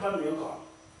just push the button, you're gone.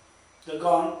 You're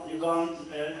gone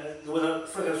with a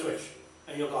flicker switch,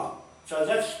 and you're gone. So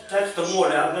that's the war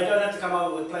now. They don't have to come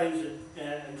over with planes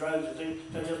and drones and things.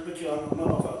 They just put you on a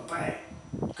mobile phone, bang,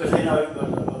 because they know you've got a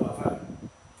mobile phone.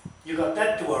 You got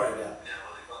that to worry about. Yeah,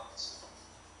 well,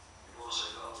 you've also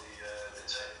got the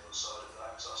technical side of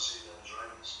that, because I've seen them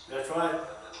drones. That's right.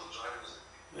 Little drones.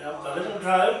 Yeah, the little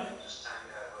drone.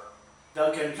 They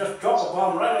can just drop a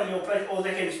bomb right on your place, or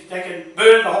they can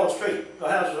burn the whole street. The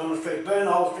houses on the street, burn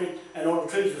the whole street, and all the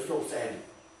trees are still standing.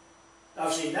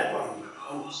 I've seen that one. We've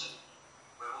also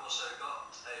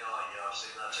got AI. Yeah, I've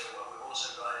seen that too. Well, we've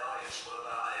also got AI. What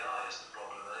about AI is the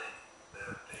problem, eh?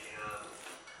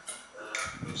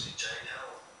 Was it Jane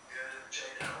Hell? You heard of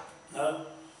Jane Hell? No.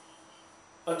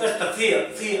 But that's the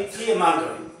fear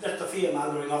mongering. That's the fear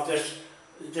mongering of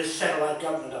this satellite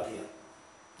government up here.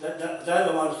 They're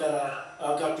the ones that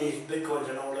are got these bitcoins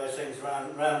and all those things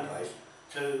around the place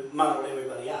to muddle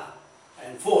everybody up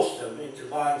and force them into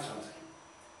buying something.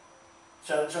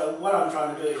 So what I'm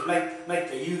trying to do is make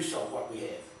the use of what we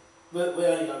have. We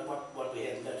only got what we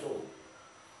have, and that's all.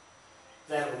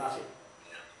 That or nothing.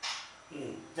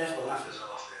 Yeah. That or nothing. You're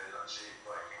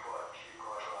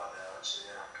quite right there,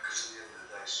 actually, yeah. Because at the end of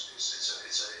the day,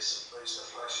 it's a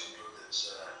flesh and blood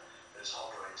that's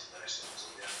operating those things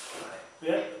at the end of the day.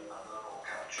 Yeah. And they're all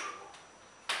capturable.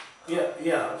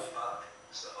 Yeah.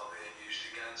 Facts that are being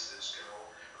used against us can all.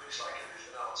 I mean, it's like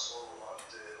everything else. All the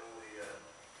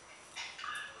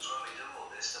because when we do all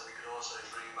this, then we can also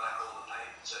bring back all the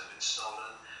patents that have been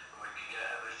stolen, and we can get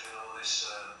everything, all this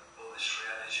free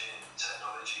energy and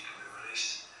technology can be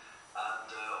released, and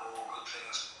all good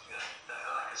things. You know,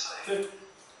 like I say, it's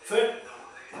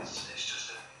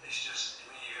just. I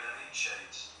mean, you're going to need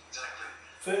shades. Exactly.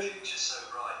 The future's so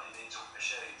bright, you need to wear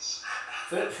shades.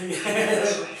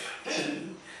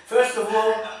 First of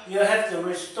all, you have to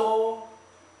restore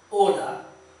order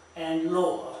and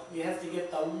law. You have to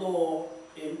get the law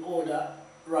in order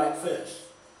right first.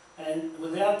 And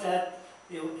without that,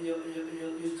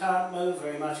 you can't move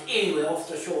very much anywhere off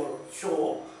the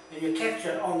shore, and you're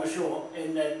captured on the shore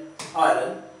in that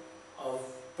island of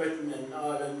Britain and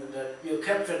Ireland, and that you're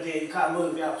captured there, you can't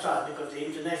move outside because the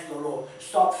international law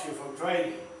stops you from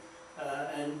trading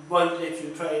and won't let you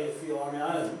trade if you're on your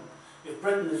own. If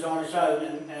Britain is on its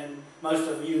own and most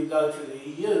of you go to the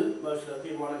EU, most of the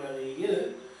people want to go to the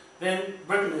EU, then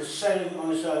Britain is sailing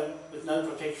on its own with no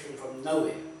protection from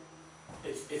nowhere.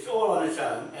 It's all on its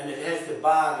own, and it has to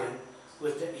bargain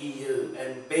with the EU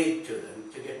and beg to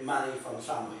them to get money from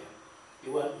somewhere.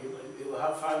 You will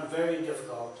find it very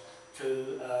difficult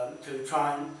to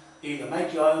try and either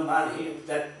make your own money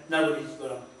that nobody's going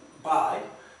to buy.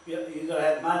 You've got to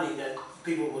have money that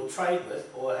people will trade with,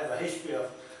 or have a history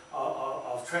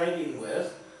of trading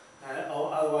with,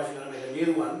 or otherwise you're going to make a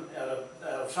new one out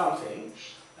of something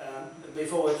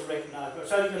before it's recognised.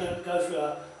 So you're going to go through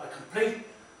a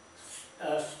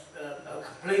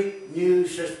complete new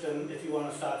system if you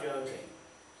want to start your own thing.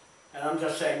 And I'm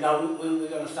just saying, no, we're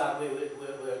going to start where it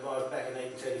was back in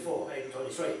 1834,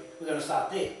 1823. We're going to start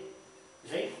there, you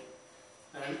see?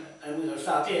 And we're going to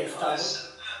start there and start...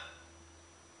 This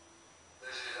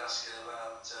is asking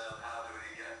about how do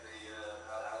we get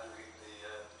how do we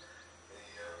get the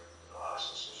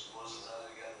Muslims, how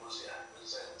do we get the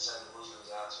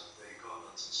Muslims out of the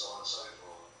government and so on and so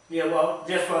forth. Yeah, well,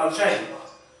 that's what I'm saying.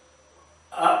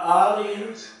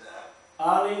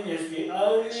 Arlene is the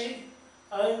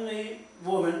only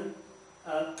woman,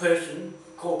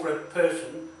 corporate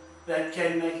person, that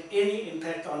can make any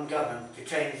impact on government to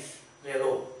change their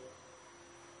law.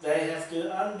 They have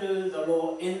to undo the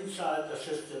law inside the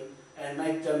system and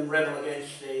make them rebel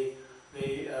against the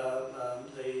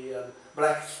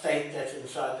black state that's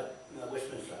inside the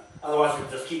Westminster. Otherwise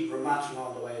they'll just keep marching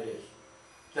on the way it is.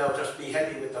 They'll just be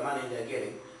happy with the money they're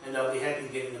getting, and they'll be happy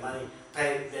getting the money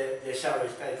paid, their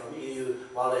salaries paid from the EU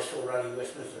while they're still running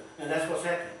Westminster. And that's what's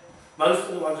happening. Most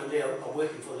of the ones in there are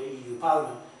working for the EU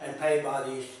Parliament and paid by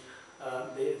these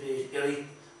elite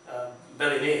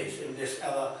billionaires in this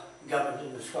other government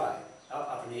in the sky,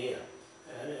 up in the air.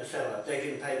 So they're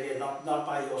getting paid there, not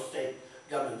by your state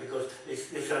government, because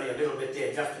there's only a little bit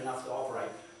there, just enough to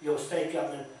operate. Your state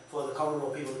government for the common law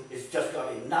people has just got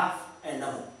enough and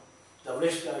no more. The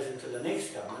rest goes into the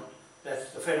next government,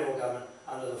 that's the federal government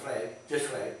under the flag, this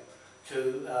flag,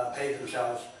 to pay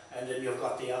themselves, and then you've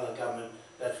got the other government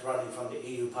that's running from the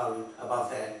EU Parliament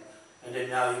above that, and then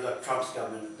now you've got Trump's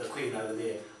government, the Queen over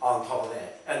there, on top of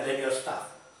that, and then your stuff.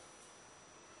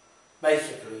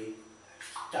 Basically,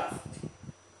 stuff.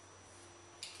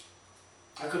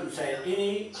 I couldn't say it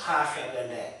any harsher than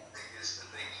that. The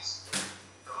thing is,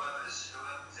 whoever's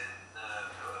in there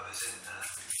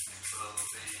will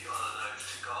be on a nose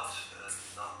to God,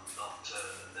 not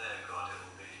their God. It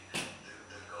will be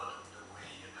the God that we,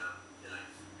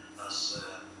 that's.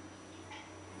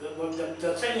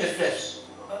 The thing is this.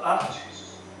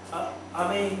 I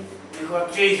mean, you've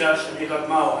got Jesus and you've got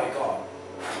Maui God.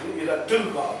 You've got two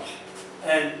gods,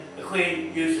 and the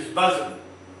Queen uses both of them.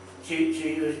 She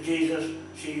used Jesus,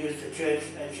 she used the church,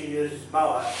 and she uses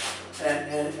Maui,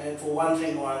 and for one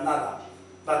thing or another.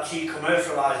 But she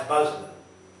commercialised both of them.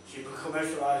 She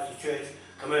commercialised the church,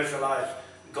 commercialised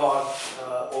God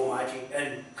Almighty,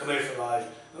 and commercialised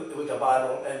with the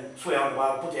Bible, and swear on the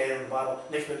Bible, put their hand on the Bible.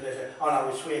 Next minute they say, oh no,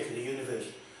 we swear to the universe.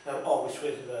 Oh, we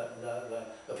swear to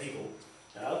the people,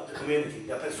 the community.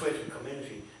 They swear to the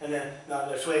community, and then now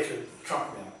they swear to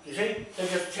Trump now. You see, they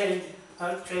just change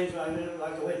like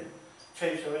the wind,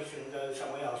 change direction and go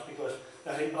somewhere else because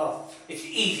they think, oh, it's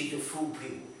easy to fool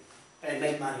people and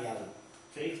make money out of them.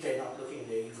 See, if they're not looking,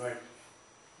 they're ignorant.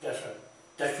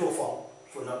 That's your fault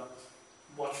for not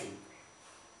watching,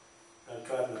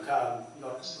 driving a car, and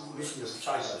not missing the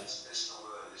signpost. It's the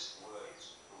word, isn't it?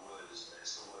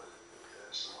 It's the word.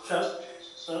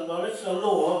 Well, it's a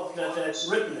law that they've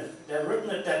written it. They've written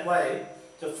it that way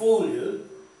to fool you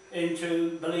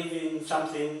into believing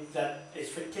something that is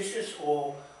fictitious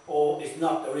or is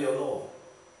not the real law.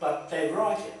 But they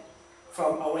write it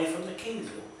away from the king's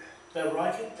law. They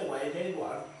write it the way they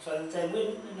want so that they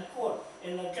win in the court,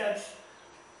 and the judge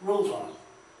rules on it.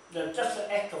 They're just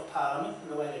an act of parliament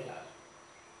and the way they go.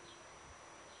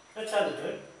 That's how they do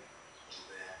it.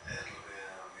 It'll be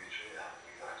mutual, yeah,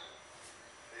 exactly.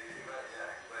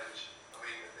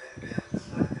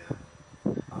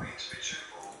 I mean, to be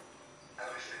truthful,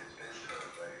 everything's been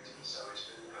perfect, so it's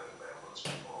been perfect once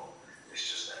before. It's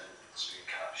just everything's been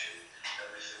captured,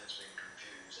 everything's been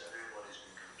confused, everybody's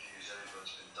been confused,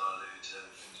 everyone's been diluted,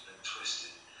 everything's been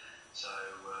twisted. So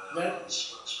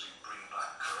once we bring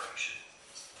back correction,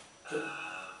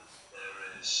 there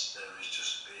is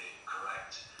just being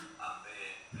correct and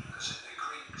being, because the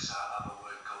Greeks have a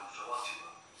word called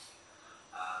philogema,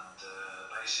 and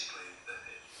basically,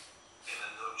 in a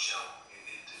nutshell,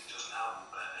 it doesn't have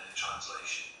any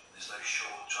translation. There's no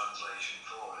short translation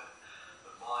for it.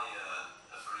 But my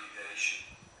abbreviation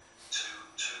to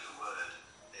the word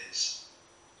is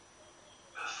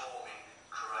performing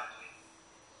correctly.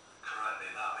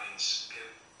 That means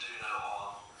do no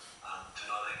harm and do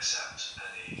not accept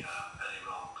any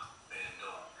wrong being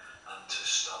done, and to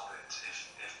stop it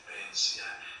if being it's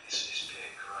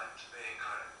being correct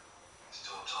at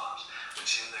all times.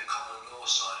 Which in the common law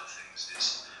side of things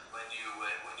is when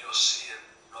you're seeing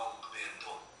wrong being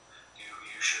done,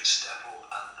 you should step up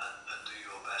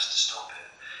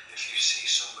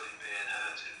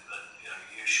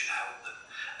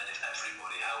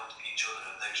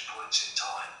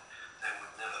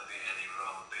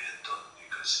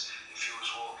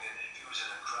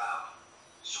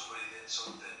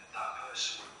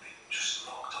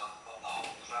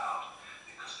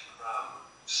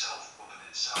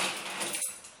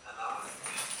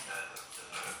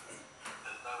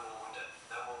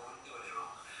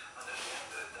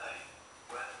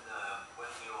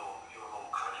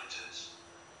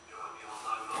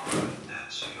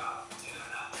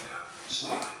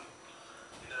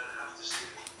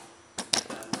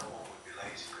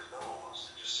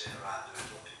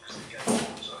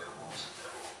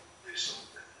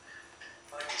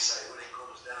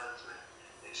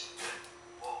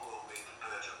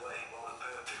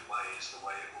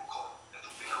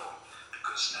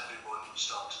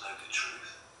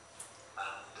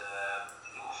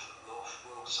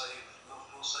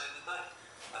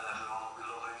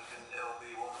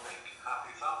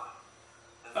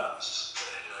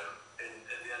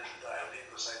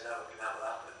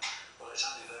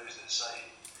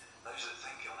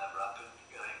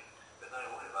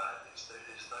it's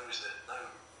those that know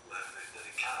that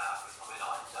it can happen. I mean,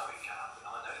 I know it can happen.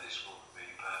 I know this will be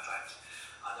perfect.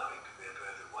 I know it could be a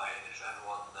perfect way, and if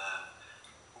everyone,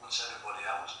 once everybody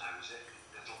else knows it,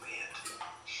 it'll be it.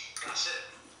 That's it.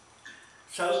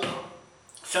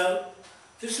 So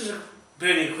this is a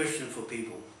burning question for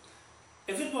people.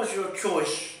 If it was your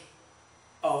choice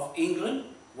of England,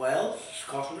 Wales,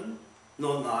 Scotland,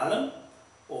 Northern Ireland,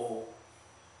 or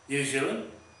New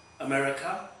Zealand,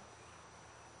 America,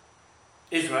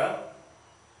 Israel,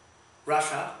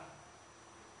 Russia,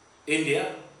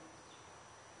 India,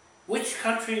 which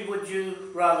country would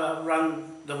you rather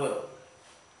run the world?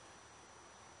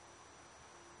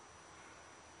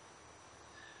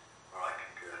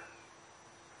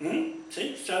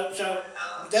 See, so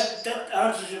that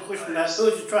answers your question about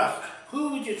who to trust. Who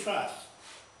would you trust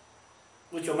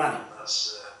with your money?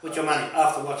 With your money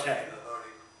after what's happened?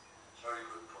 Very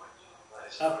good point. That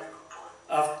is a very good point.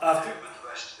 After who would the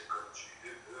rest of the country?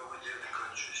 Who would the other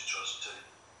countries trust to?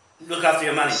 Look after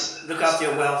your money. Look after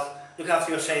your wealth. Look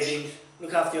after your savings.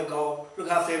 Look after your gold. Look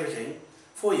after everything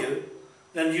for you.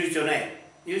 Then use your name.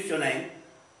 Use your name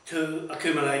to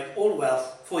accumulate all the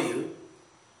wealth for you.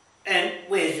 And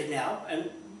where is it now?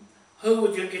 And who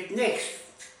would you get next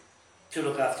to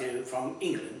look after you from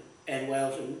England and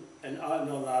Wales and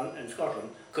Northern Ireland and Scotland?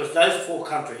 Because those four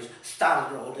countries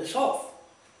started all this off.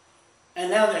 And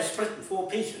now they're split in four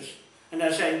pieces and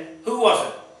they're saying, who was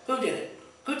it? Who did it?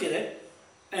 Who did it?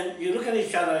 And you look at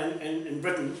each other in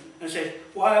Britain and say,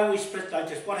 why are we split like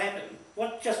this? What happened?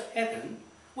 What just happened?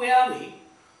 Where are we?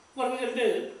 What are we going to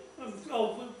do?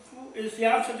 Oh, is the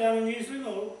answer down in New Zealand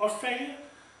or Australia?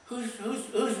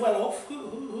 Who's well off?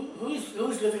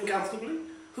 Who's living comfortably?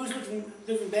 Who's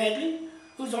living badly?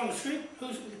 Who's on the street?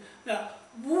 Now,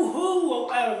 who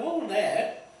out of all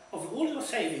that, of all your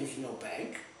savings in your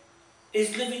bank,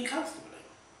 is living comfortably?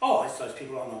 Oh, it's those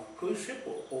people on a cruise ship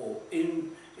or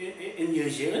in New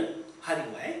Zealand, hiding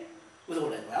away with all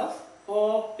that wealth,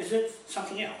 or is it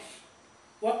something else?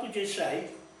 What would you say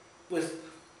with,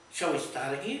 shall we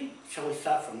start again? Shall we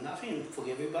start from nothing and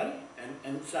forgive everybody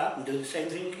and start and do the same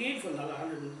thing again for another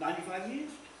 195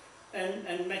 years?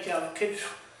 And make our kids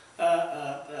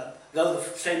go the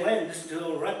same way and listen to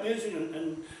all the rap music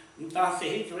and dance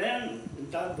their heads around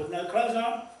and dance with no clothes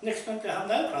on? Next month they'll have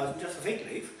no clothes and just a fig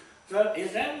leaf. So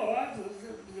is that all right?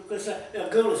 Because a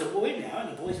girl is a boy now and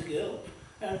a boy's a girl.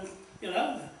 And, you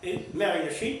know, marrying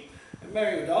a sheep and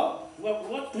marrying a dog. Well,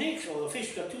 what's next? Or the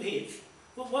fish got two heads.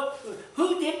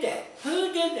 Who did that?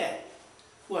 Who did that?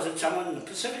 Was it someone in the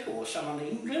Pacific or someone in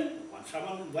England? Or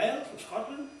someone in Wales or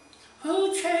Scotland?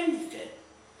 Who changed it?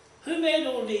 Who made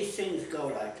all these things go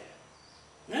like that?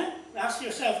 No? Ask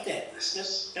yourself that.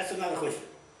 That's another question.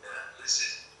 Yeah, this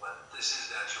is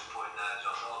the actual point now,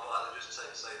 John. I'll just say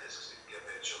this because it can get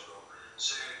me a chuckle.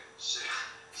 Sue,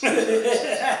 you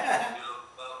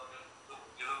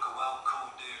look a well cool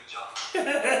dude, John.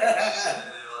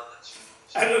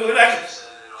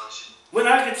 When I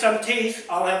get some teeth,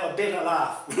 I'll have a better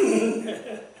laugh.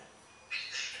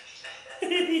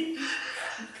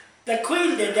 The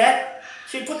Queen did that.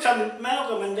 She put some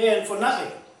amalgam in there for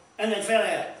nothing, and it fell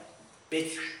out.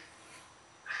 Bitch.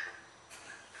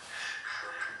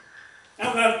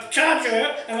 I'm going to charge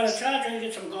her. And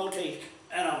get some gold teeth,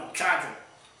 and I'll charge her.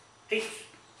 Teeth.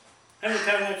 How many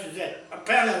pound notes is that? A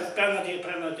pound note here,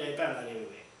 pound note there, pound note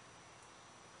everywhere.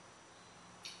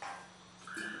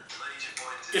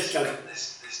 Just joking.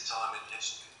 This time in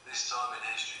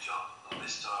history, John, or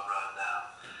this time right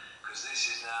now, because this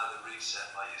is now the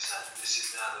reset, like you said. This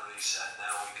is now the reset.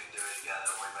 Now we can do it again,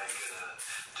 and we make it.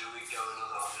 Do we go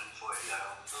another 140,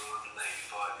 another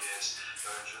 185 years,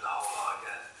 going through the whole lot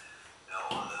again,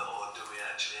 or do we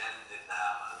actually end it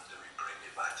now, and do we bring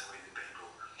it back to we the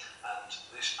people? And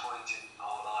this point in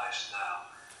our lives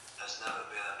now has never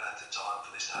been a better time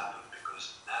for this to happen,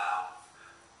 because now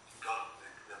God,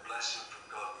 the blessing from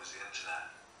God was the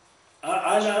internet.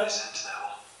 I know.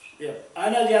 Yeah,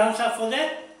 I know the answer for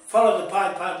that. Follow the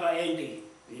Pied Piper Andy.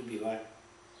 You'll be right.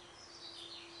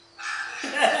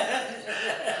 The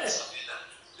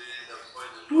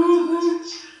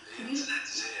internet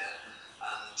is here,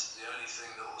 and the only thing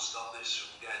that will stop this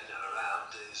from getting around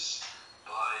is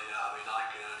by. I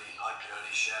can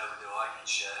only share with who I can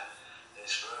share.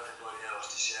 Is for everybody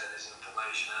else to share this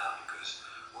information out, because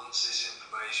once this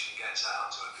information gets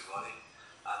out to everybody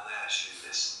and they actually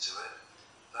listen to it,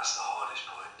 that's the hardest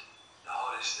point. The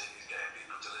hardest thing is getting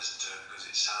people to listen to it because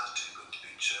it sounds too good to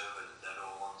be true, and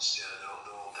everyone's, they're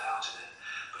all doubting it.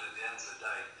 But at the end of the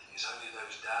day, it's only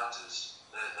those doubters,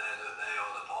 they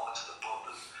are the part of the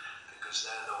problem, because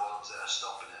they're the ones that are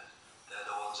stopping it. They're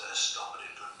the ones that are stopping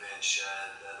it from being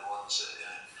shared. They're the ones that,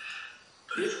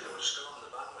 But if they would just got on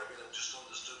the bandwagon and just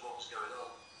understood what was going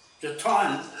on. The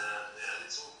time. Yeah,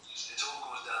 it all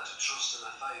goes down to trust and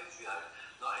a faith, you know,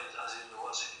 not in, as in the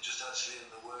what's it, just actually in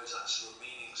the words, actually the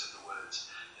meanings of the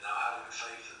words. You know, having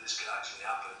faith that this could actually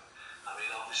happen. I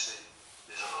mean, obviously,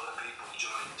 there's a lot of people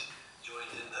joined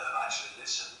in that have actually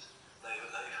listened. They've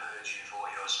heard you for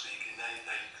what you're speaking.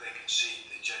 They can see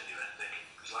the genuine.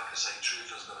 Because, like I say, truth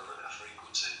has got a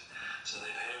frequency, so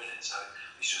they're hearing it. So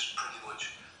it's just pretty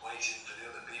much waiting for the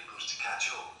other peoples to catch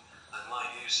up. And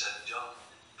like you said, John,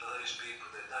 for those people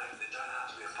that don't have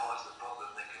to be a part of the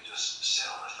problem. They can just sit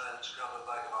on the fence, grab a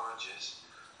bag of oranges,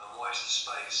 and watch the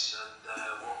space and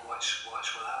watch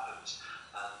what happens.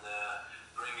 And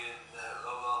bring in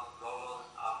roll on.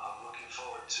 I'm looking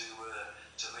forward to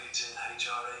meeting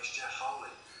HRH Jeff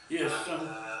Foley. Yes. And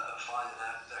finding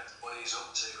out what he's up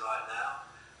to right now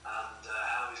and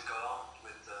how he's got on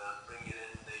with bringing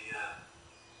in the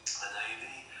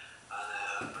Navy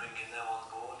and bringing them on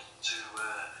board to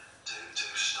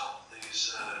stop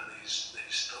these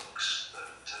thugs that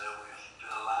we've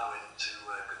been allowing to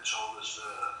control us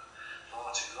for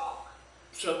far too long.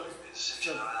 So, We've been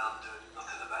sitting around doing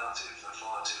nothing about it for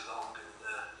far too long, and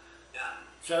yeah.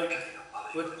 So, Okay, I'll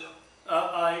leave it, John.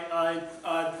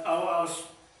 I was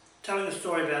telling a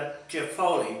story about Jeff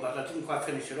Foley, but I didn't quite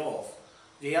finish it off.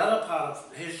 The other part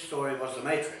of his story was the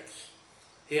Matrix.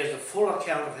 He has a full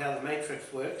account of how the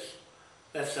Matrix works.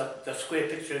 That's the square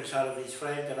picture inside of his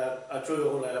flag that I drew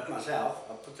all that up myself.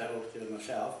 I put that all together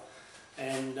myself.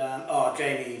 And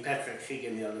Jamie Patrick, she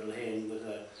gave me a little hand with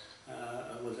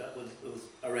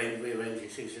rearranging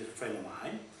things. She's a friend of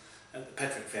mine. The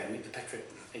Patrick family, the Patrick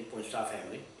 8-Point Star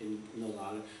family in Northern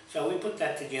Ireland. So we put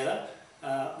that together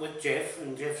with Jeff,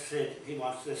 and Jeff said he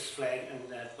wants this flag and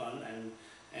that one,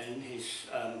 and his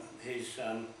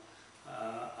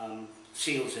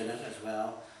seals in it as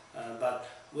well. But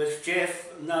with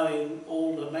Jeff knowing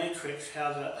all the matrix,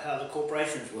 how the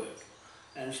corporations work,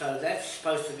 and so that's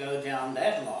supposed to go down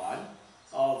that line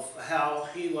of how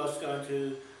he was going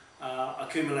to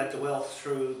accumulate the wealth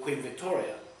through Queen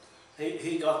Victoria.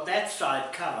 He got that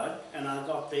side covered, and I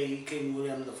got the King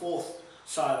William IV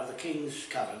side of the King's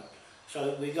covered.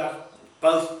 So we got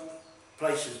both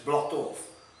places blocked off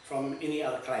from any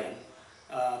other claim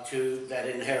to that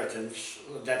inheritance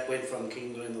that went from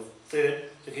King William III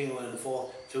to King William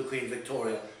IV to Queen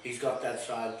Victoria. He's got that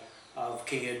side of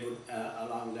King Edward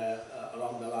along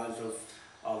the lines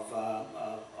of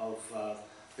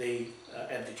the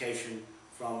abdication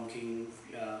from King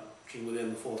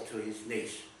William IV to his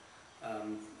niece.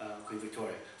 Queen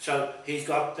Victoria. So he's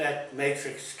got that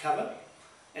matrix covered,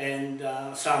 and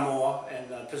Samoa and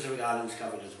the Pacific Islands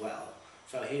covered as well.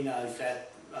 So he knows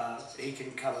that he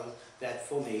can cover that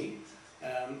for me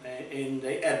in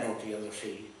the Admiralty of the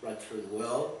Sea right through the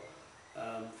world,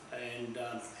 and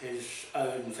his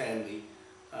own family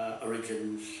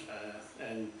origins.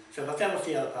 And so, but that was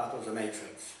the other part of the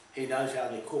matrix. He knows how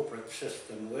the corporate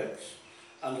system works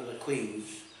under the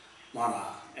Queen's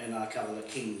monarch, and I cover the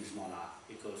King's monarch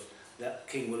because that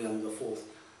King William IV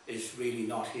is really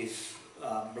not his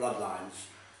bloodlines.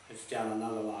 It's down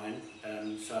another line,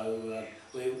 and so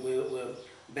we're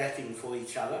batting for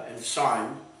each other and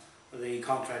signed the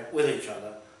contract with each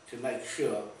other to make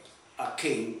sure a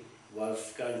king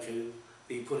was going to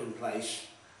be put in place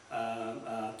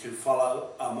to follow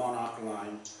a monarch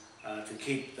line to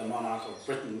keep the monarch of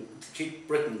Britain, to keep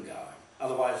Britain going.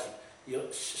 Otherwise,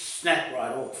 you'll snap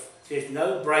right off. There's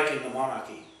no breaking the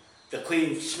monarchy. The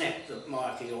Queen snapped the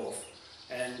monarchy off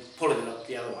and pulling it up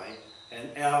the other way,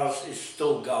 and ours is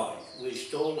still going. We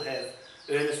still have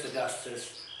Ernest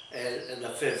Augustus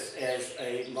the Fifth as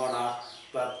a monarch,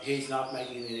 but he's not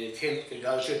making an attempt to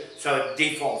go to, so it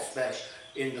defaults back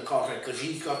in the contract because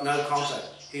he's got no contract.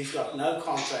 He's got no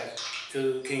contract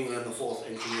to King William IV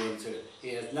and King William III.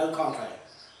 He has no contract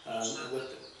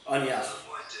with only us.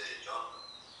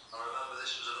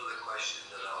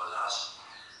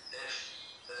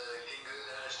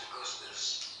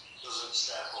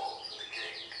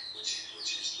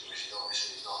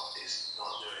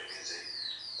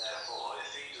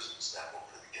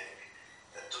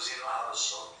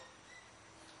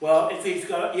 Well, if he's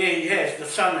got, yeah, he has. The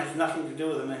son has nothing to do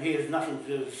with him, and he has nothing to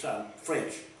do with the son.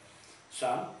 French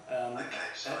son.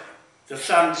 The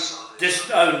son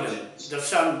disowned him. The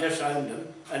son disowned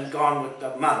him and gone with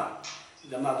the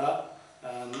mother.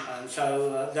 And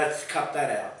so that's cut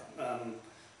that out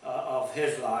of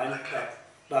his line.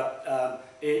 But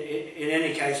in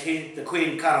any case, the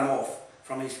Queen cut him off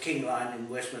from his king line in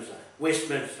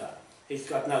Westminster. He's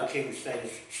got no king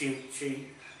status. She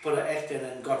put an act in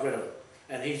and got rid of it.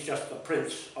 And he's just the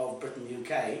Prince of Britain,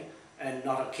 UK, and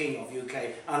not a king of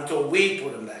UK until we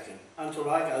put him back in, until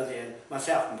I go there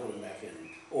myself and put him back in,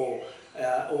 or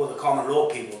the common law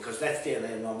people, because that's their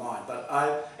land, not mine. But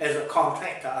I, as a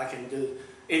contractor, I can do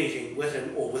anything with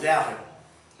him or without him.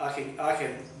 I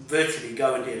can virtually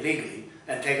go in there legally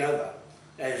and take over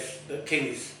as the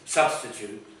king's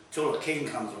substitute till the king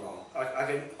comes along. I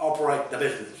can operate the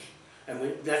business, and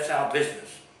that's our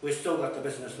business. We've still got the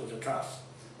business with the trust,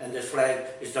 and this flag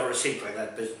is the receipt of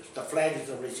that business. The flag is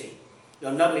the receipt.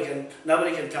 Nobody can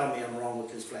tell me I'm wrong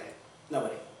with this flag.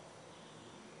 Nobody.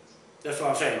 That's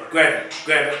what I'm saying. Grab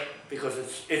it, because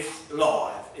it's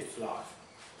live. It's live.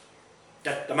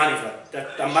 That's the money flag.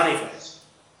 That's the money flag.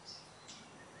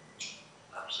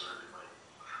 Absolutely, mate.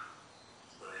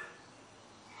 Brilliant.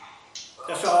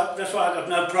 That's why I've got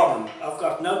no problem. I've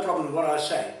got no problem with what I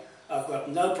say. I've got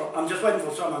no problem. I'm just waiting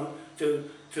for someone to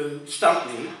stump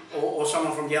me, or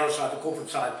someone from the other side, the corporate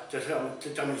side, to tell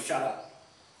me to shut up.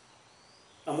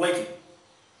 I'm waiting.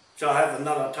 So I have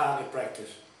another target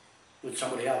practice with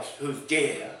somebody else who's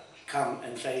dare come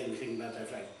and say anything about that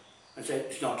flag and say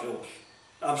it's not yours.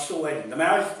 I'm still waiting. The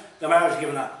marriage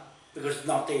given up because it's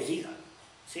not theirs either.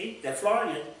 See, they're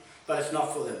flying it, but it's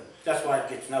not for them. That's why it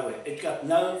gets nowhere. It got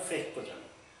no effect with them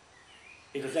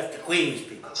because that's the Queen's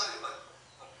people. I'll tell you what,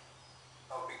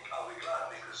 I'll be glad,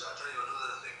 because I'll tell you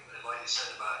another thing, like you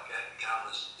said about getting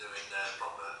cameras and doing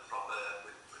proper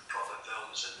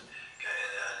films and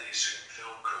getting a decent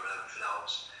film crew and everything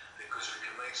else, because we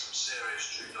can make some serious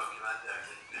true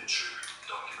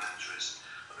documentaries,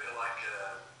 a bit like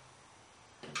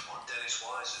what Dennis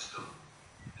Wise has done,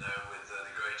 with the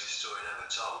greatest story never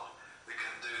told. We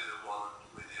can do the one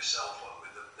with yourself,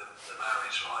 with the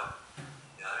marriage, right?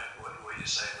 What you're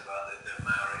saying about the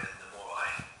Mary and the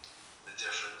Moray, the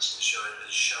difference, and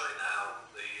showing how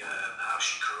how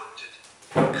she corrupted,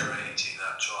 creating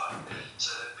that tribe,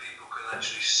 so that people can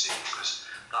actually see, because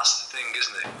that's the thing,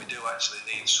 isn't it? We do actually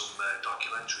need some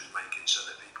documentaries making so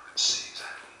that people can see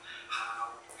exactly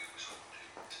how it was all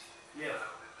picked, Yeah.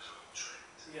 how it was all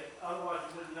tricked. Yeah, otherwise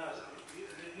you wouldn't know.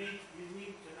 You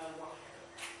need to know what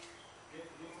happened. You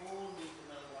all need to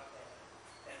know what happened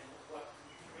and what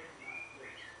you recognize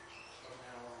with from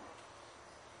now on.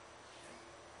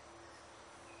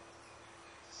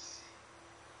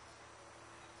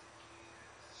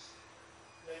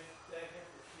 They have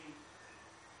to see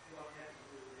what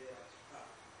happened with their stuff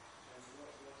and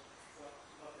what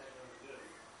they're going to do.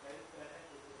 They have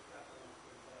to discuss amongst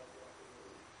themselves what to do.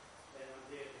 Then I'm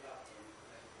there to help them.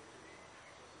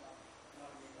 It's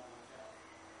not me by myself.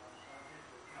 I'm here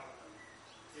to help them,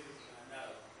 everything I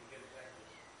know, and give it back to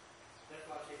them. That's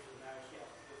why I said to the marriage,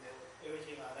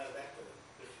 everything I know back to them,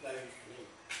 which no use to me.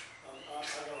 I don't want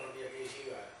to be a big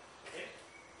hero. Okay?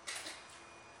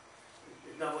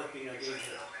 It's not worth being a big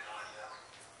hero.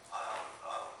 I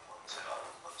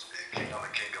want to be a king. I'm a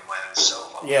king of my own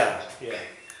self. Yeah. I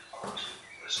want to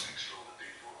speak for all the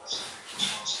people. That's a big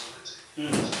responsibility.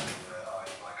 Mm. So,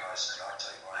 like I said, I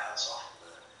take my hats off to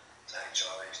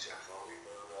HRH Jeff Foley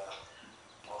for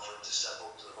offering to step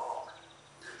up to the mark,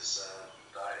 because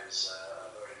that is a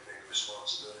very big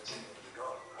responsibility that we've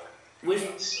got, right?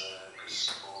 Because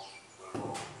we're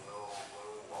all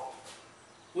one.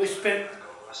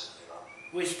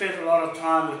 We spent a lot of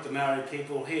time with the Maori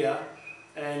people here,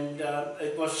 and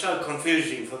it was so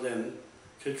confusing for them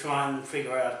to try and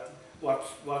figure out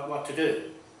what to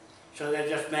do. So they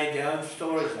just made their own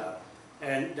stories up,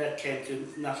 and that came to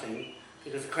nothing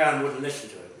because the Crown wouldn't listen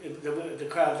to it. The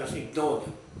Crown just ignored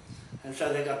them, and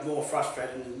so they got more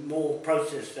frustrated and more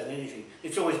protest than anything.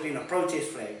 It's always been a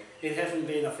protest flag. It hasn't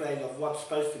been a flag of what's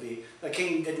supposed to be. The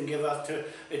King didn't give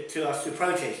it to us to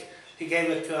protest. He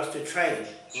gave it to us to trade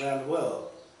around the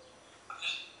world.